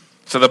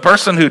 So the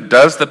person who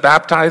does the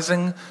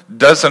baptizing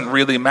doesn't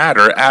really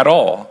matter at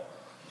all.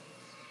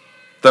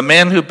 The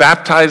man who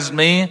baptized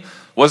me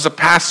was a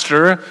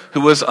pastor who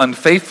was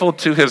unfaithful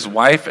to his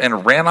wife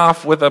and ran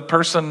off with a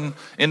person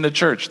in the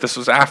church. This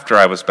was after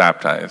I was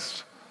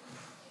baptized.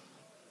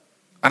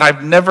 And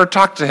I've never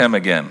talked to him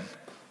again.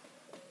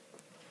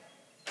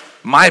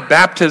 My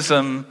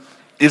baptism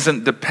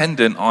isn't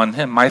dependent on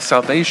him. My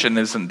salvation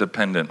isn't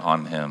dependent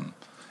on him.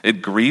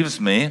 It grieves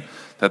me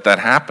that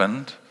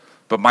happened.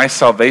 But my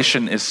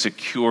salvation is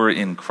secure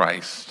in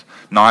Christ,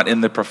 not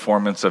in the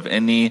performance of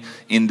any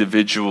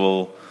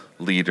individual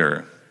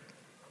leader.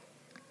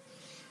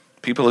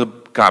 People who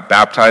got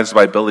baptized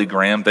by Billy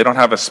Graham, they don't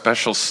have a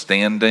special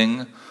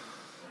standing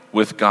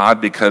with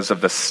God because of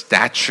the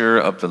stature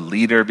of the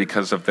leader,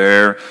 because of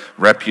their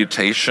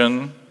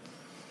reputation.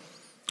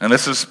 And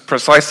this is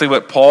precisely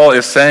what Paul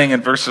is saying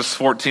in verses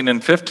 14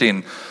 and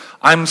 15.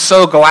 I'm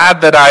so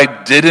glad that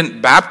I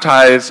didn't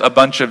baptize a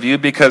bunch of you,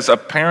 because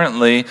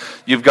apparently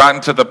you've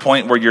gotten to the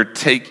point where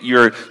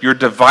you're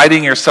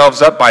dividing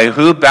yourselves up by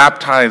who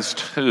baptized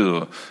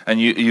who, and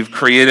you've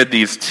created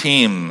these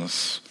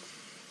teams.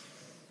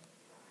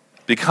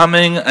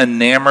 Becoming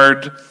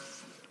enamored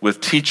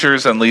with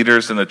teachers and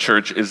leaders in the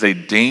church is a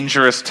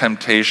dangerous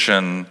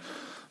temptation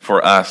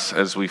for us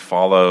as we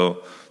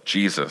follow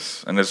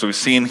Jesus. And as we've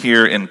seen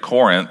here in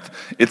Corinth,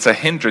 it's a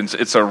hindrance,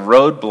 it's a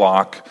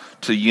roadblock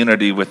to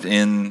unity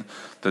within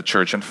the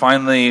church. And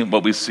finally,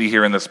 what we see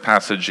here in this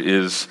passage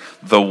is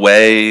the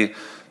way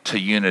to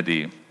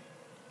unity.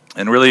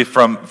 And really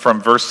from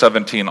verse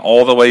 17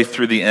 all the way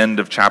through the end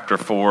of chapter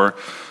 4,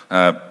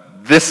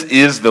 this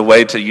is the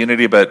way to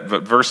unity, but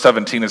verse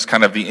 17 is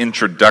kind of the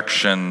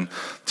introduction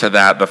to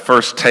that, the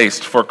first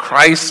taste. For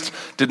Christ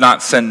did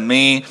not send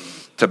me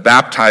to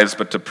baptize,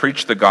 but to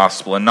preach the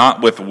gospel, and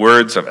not with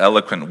words of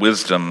eloquent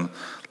wisdom,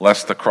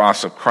 lest the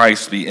cross of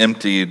Christ be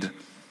emptied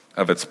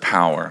of its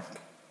power.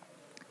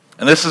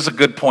 And this is a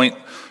good point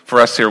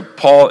for us here.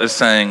 Paul is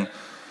saying,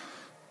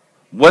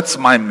 what's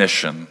my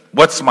mission?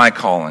 What's my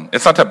calling?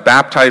 It's not to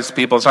baptize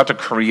people. It's not to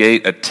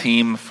create a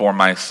team for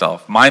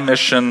myself. My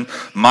mission,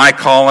 my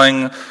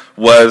calling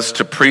was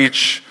to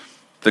preach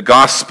the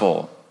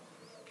gospel.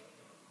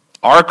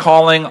 Our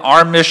calling,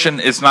 our mission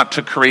is not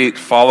to create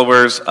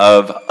followers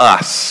of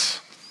us.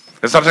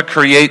 It's not to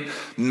create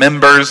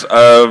members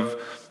of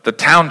the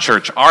town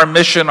church. Our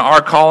mission,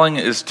 our calling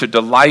is to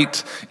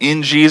delight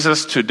in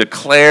Jesus, to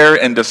declare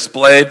and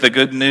display the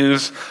good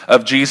news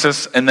of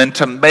Jesus, and then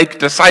to make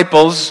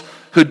disciples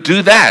who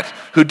do that,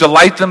 who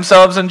delight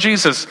themselves in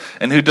Jesus,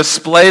 and who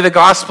display the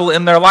gospel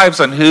in their lives,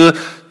 and who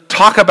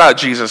talk about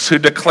Jesus, who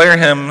declare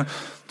him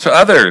to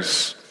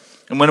others.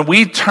 And when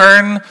we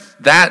turn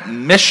that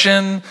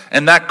mission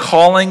and that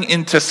calling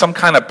into some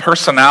kind of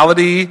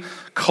personality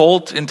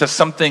cult, into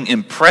something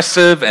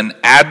impressive and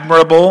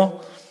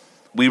admirable,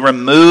 we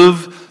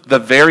remove the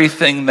very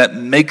thing that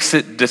makes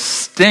it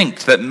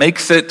distinct, that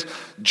makes it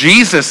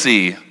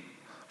Jesus-y.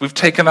 We've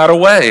taken that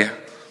away.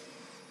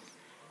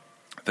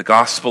 The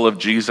gospel of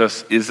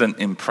Jesus isn't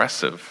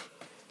impressive.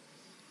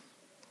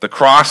 The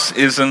cross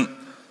isn't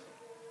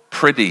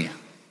pretty.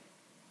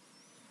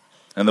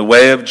 And the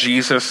way of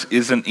Jesus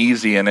isn't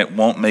easy, and it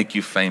won't make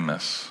you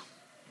famous.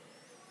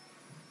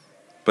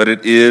 But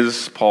it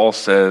is, Paul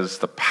says,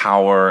 the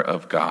power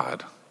of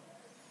God.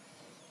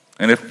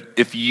 And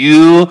if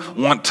you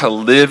want to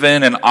live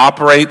in and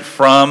operate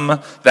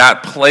from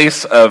that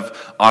place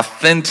of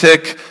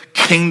authentic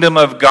kingdom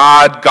of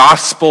God,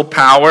 gospel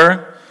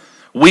power,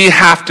 we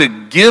have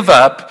to give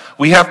up,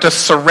 we have to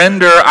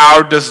surrender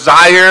our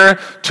desire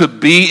to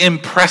be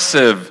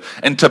impressive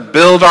and to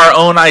build our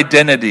own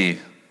identity.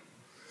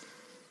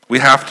 We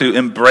have to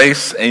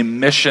embrace a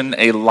mission,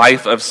 a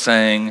life of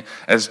saying,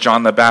 as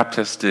John the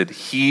Baptist did,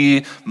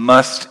 he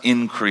must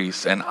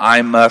increase and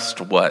I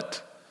must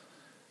what?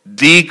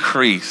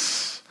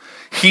 Decrease.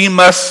 He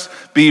must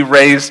be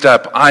raised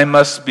up. I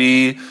must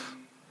be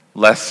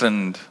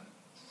lessened.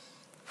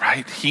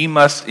 Right? He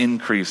must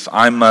increase.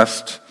 I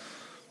must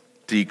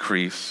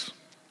decrease.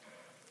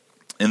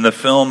 In the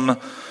film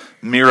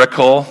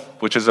Miracle,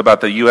 which is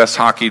about the U.S.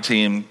 hockey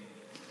team,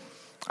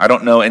 I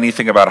don't know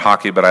anything about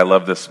hockey, but I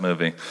love this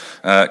movie.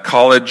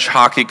 College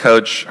hockey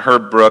coach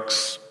Herb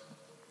Brooks,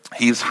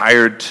 he's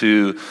hired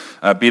to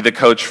be the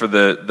coach for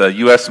the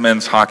U.S.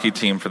 men's hockey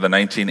team for the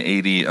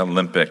 1980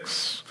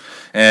 Olympics.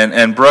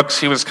 And Brooks,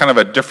 he was kind of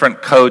a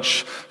different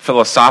coach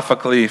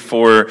philosophically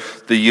for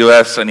the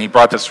U.S., and he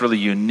brought this really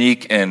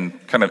unique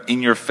and kind of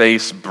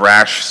in-your-face,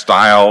 brash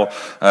style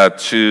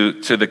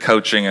to the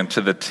coaching and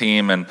to the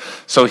team. And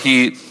so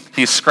he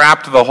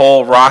scrapped the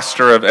whole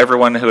roster of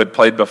everyone who had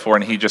played before,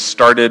 and he just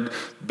started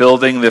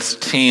building this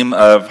team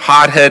of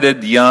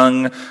hot-headed,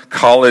 young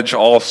college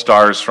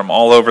all-stars from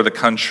all over the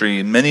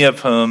country, many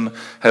of whom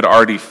had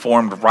already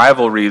formed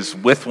rivalries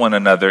with one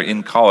another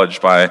in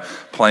college by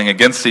playing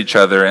against each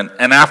other.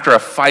 And after a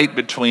fight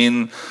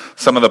between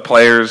some of the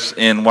players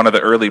in one of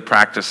the early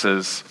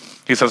practices,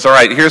 he says, all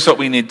right, here's what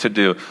we need to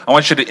do. I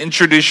want you to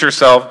introduce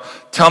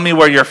yourself, tell me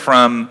where you're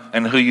from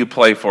and who you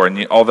play for.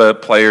 And all the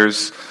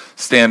players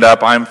stand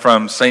up. I'm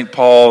from St.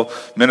 Paul,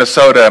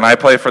 Minnesota, and I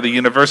play for the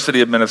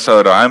University of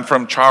Minnesota. I'm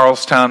from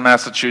Charlestown,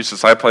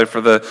 Massachusetts. I play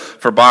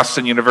for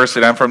Boston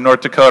University. I'm from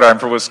North Dakota. I'm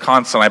from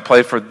Wisconsin. I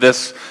play for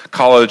this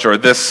college or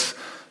this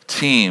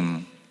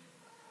team.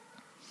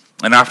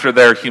 And after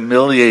they're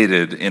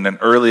humiliated in an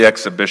early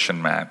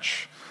exhibition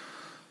match,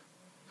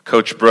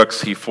 Coach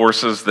Brooks, he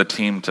forces the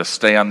team to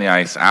stay on the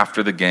ice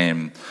after the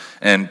game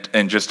and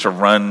just to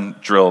run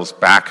drills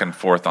back and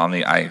forth on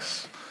the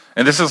ice.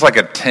 And this is like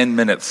a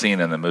 10-minute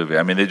scene in the movie.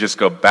 I mean, they just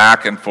go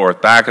back and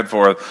forth,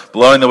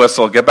 blowing the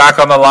whistle, get back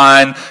on the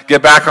line,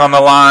 get back on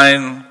the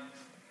line.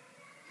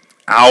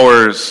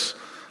 Hours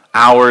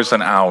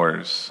and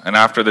hours. And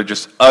after they're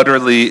just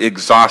utterly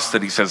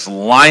exhausted, he says,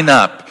 line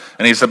up.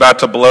 And he's about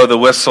to blow the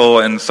whistle,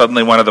 and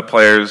suddenly one of the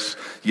players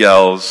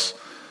yells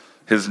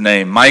his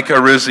name, Mike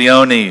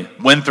Eruzione,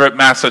 Winthrop,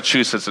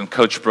 Massachusetts. And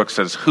Coach Brooks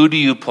says, who do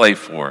you play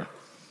for?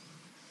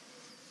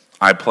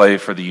 I play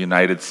for the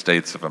United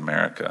States of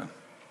America.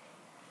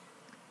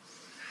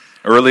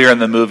 Earlier in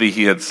the movie,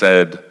 he had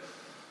said,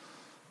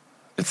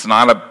 it's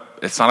not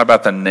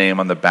about the name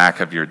on the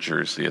back of your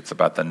jersey. It's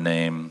about the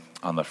name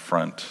on the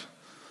front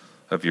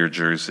of your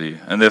jersey.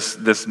 And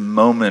this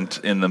moment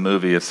in the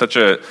movie is such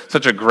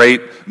a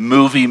great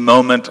movie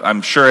moment.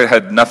 I'm sure it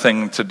had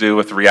nothing to do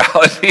with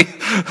reality,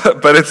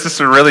 but it's just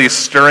a really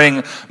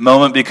stirring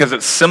moment because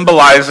it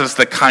symbolizes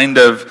the kind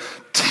of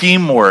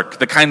teamwork,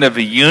 the kind of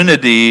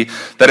unity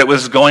that it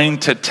was going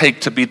to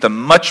take to beat the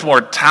much more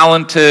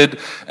talented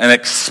and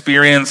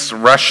experienced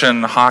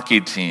Russian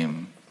hockey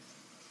team.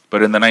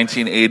 But in the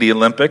 1980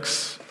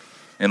 Olympics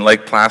in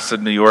Lake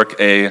Placid, New York,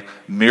 a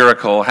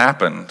miracle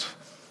happened.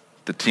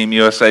 The Team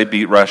USA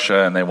beat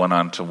Russia, and they went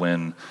on to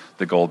win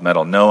the gold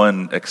medal. No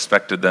one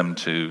expected them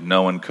to.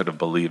 No one could have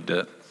believed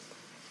it.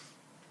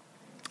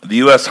 The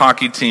U.S.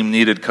 hockey team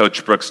needed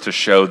Coach Brooks to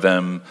show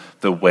them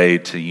the way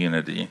to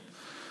unity.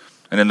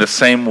 And in the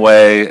same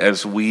way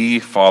as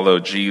we follow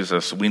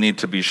Jesus, we need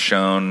to be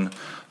shown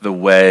the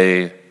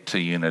way to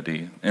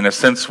unity. In a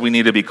sense, we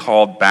need to be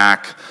called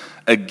back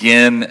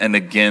again and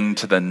again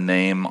to the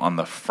name on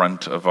the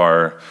front of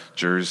our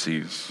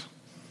jerseys,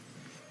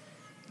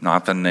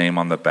 not the name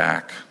on the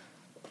back.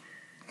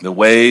 The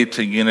way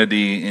to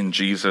unity in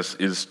Jesus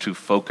is to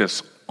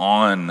focus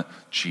on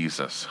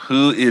Jesus.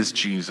 Who is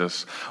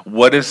Jesus?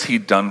 What has he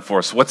done for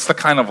us? What's the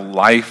kind of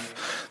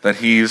life that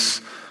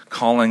he's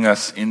calling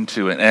us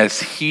into? And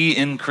as he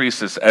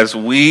increases, as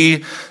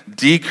we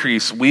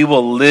decrease, we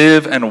will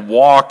live and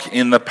walk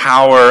in the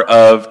power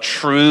of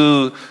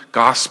true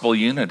gospel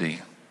unity.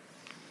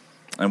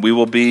 And we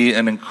will be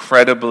an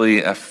incredibly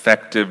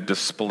effective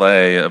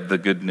display of the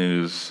good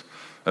news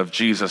of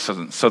Jesus.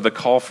 So the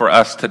call for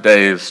us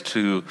today is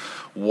to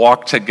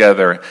walk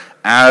together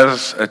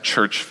as a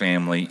church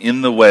family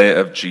in the way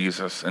of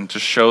Jesus and to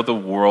show the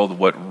world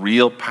what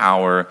real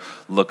power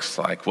looks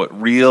like, what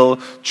real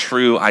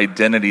true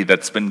identity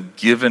that's been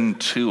given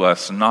to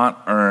us,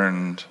 not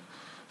earned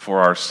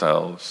for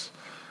ourselves.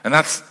 And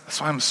that's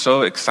why I'm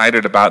so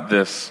excited about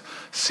this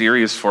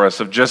series for us,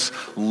 of just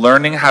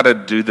learning how to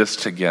do this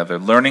together,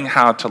 learning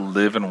how to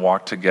live and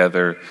walk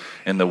together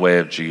in the way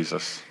of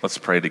Jesus. Let's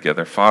pray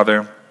together.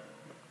 Father,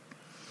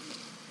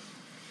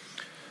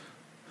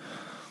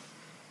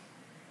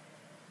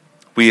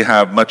 we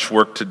have much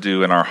work to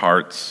do in our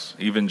hearts,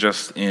 even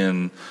just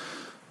in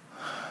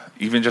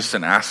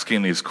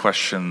asking these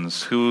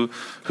questions. Who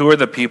are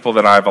the people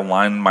that I've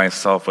aligned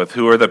myself with?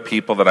 Who are the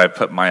people that I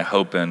put my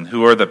hope in?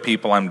 Who are the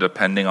people I'm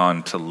depending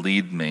on to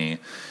lead me?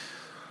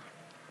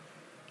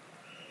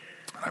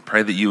 I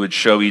pray that you would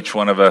show each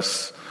one of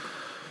us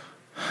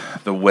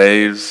the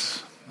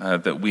ways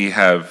that we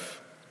have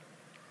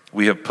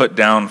put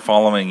down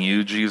following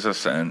you,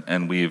 Jesus,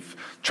 and we've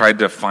tried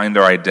to find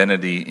our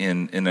identity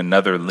in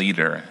another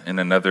leader, in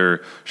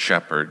another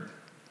shepherd.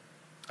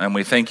 And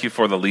we thank you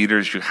for the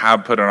leaders you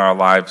have put in our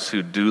lives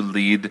who do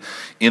lead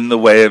in the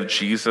way of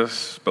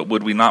Jesus, but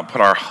would we not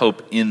put our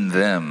hope in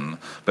them,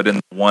 but in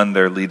the one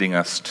they're leading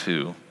us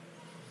to?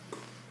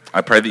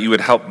 I pray that you would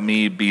help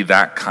me be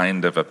that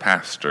kind of a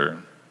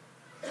pastor,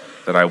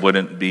 that I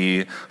wouldn't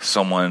be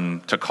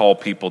someone to call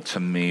people to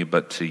me,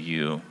 but to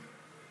you.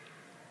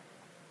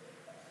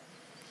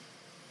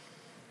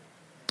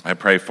 I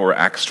pray for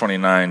Acts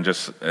 29,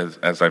 just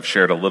as I've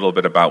shared a little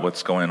bit about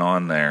what's going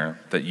on there,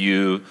 that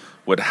you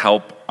would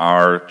help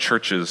our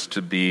churches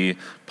to be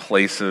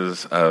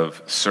places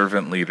of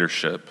servant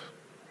leadership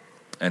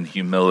and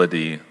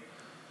humility,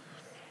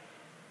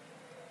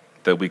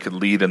 that we could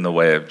lead in the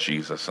way of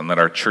Jesus, and that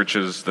our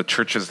churches, the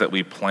churches that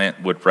we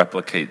plant, would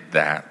replicate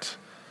that.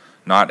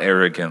 Not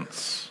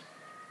arrogance,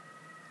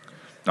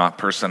 not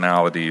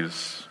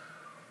personalities,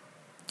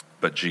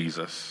 but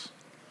Jesus.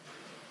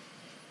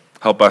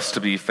 Help us to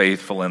be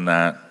faithful in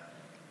that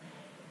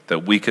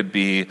we could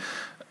be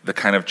the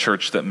kind of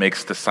church that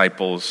makes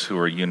disciples who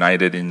are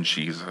united in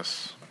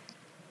Jesus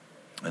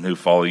and who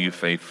follow you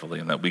faithfully,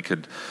 and that we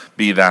could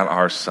be that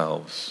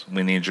ourselves.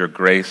 We need your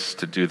grace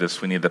to do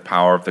this. We need the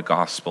power of the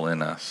gospel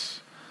in us.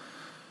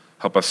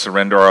 Help us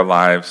surrender our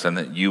lives, and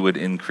that you would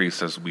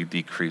increase as we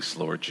decrease,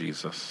 Lord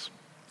Jesus.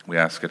 We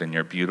ask it in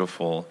your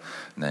beautiful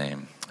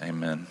name.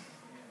 Amen.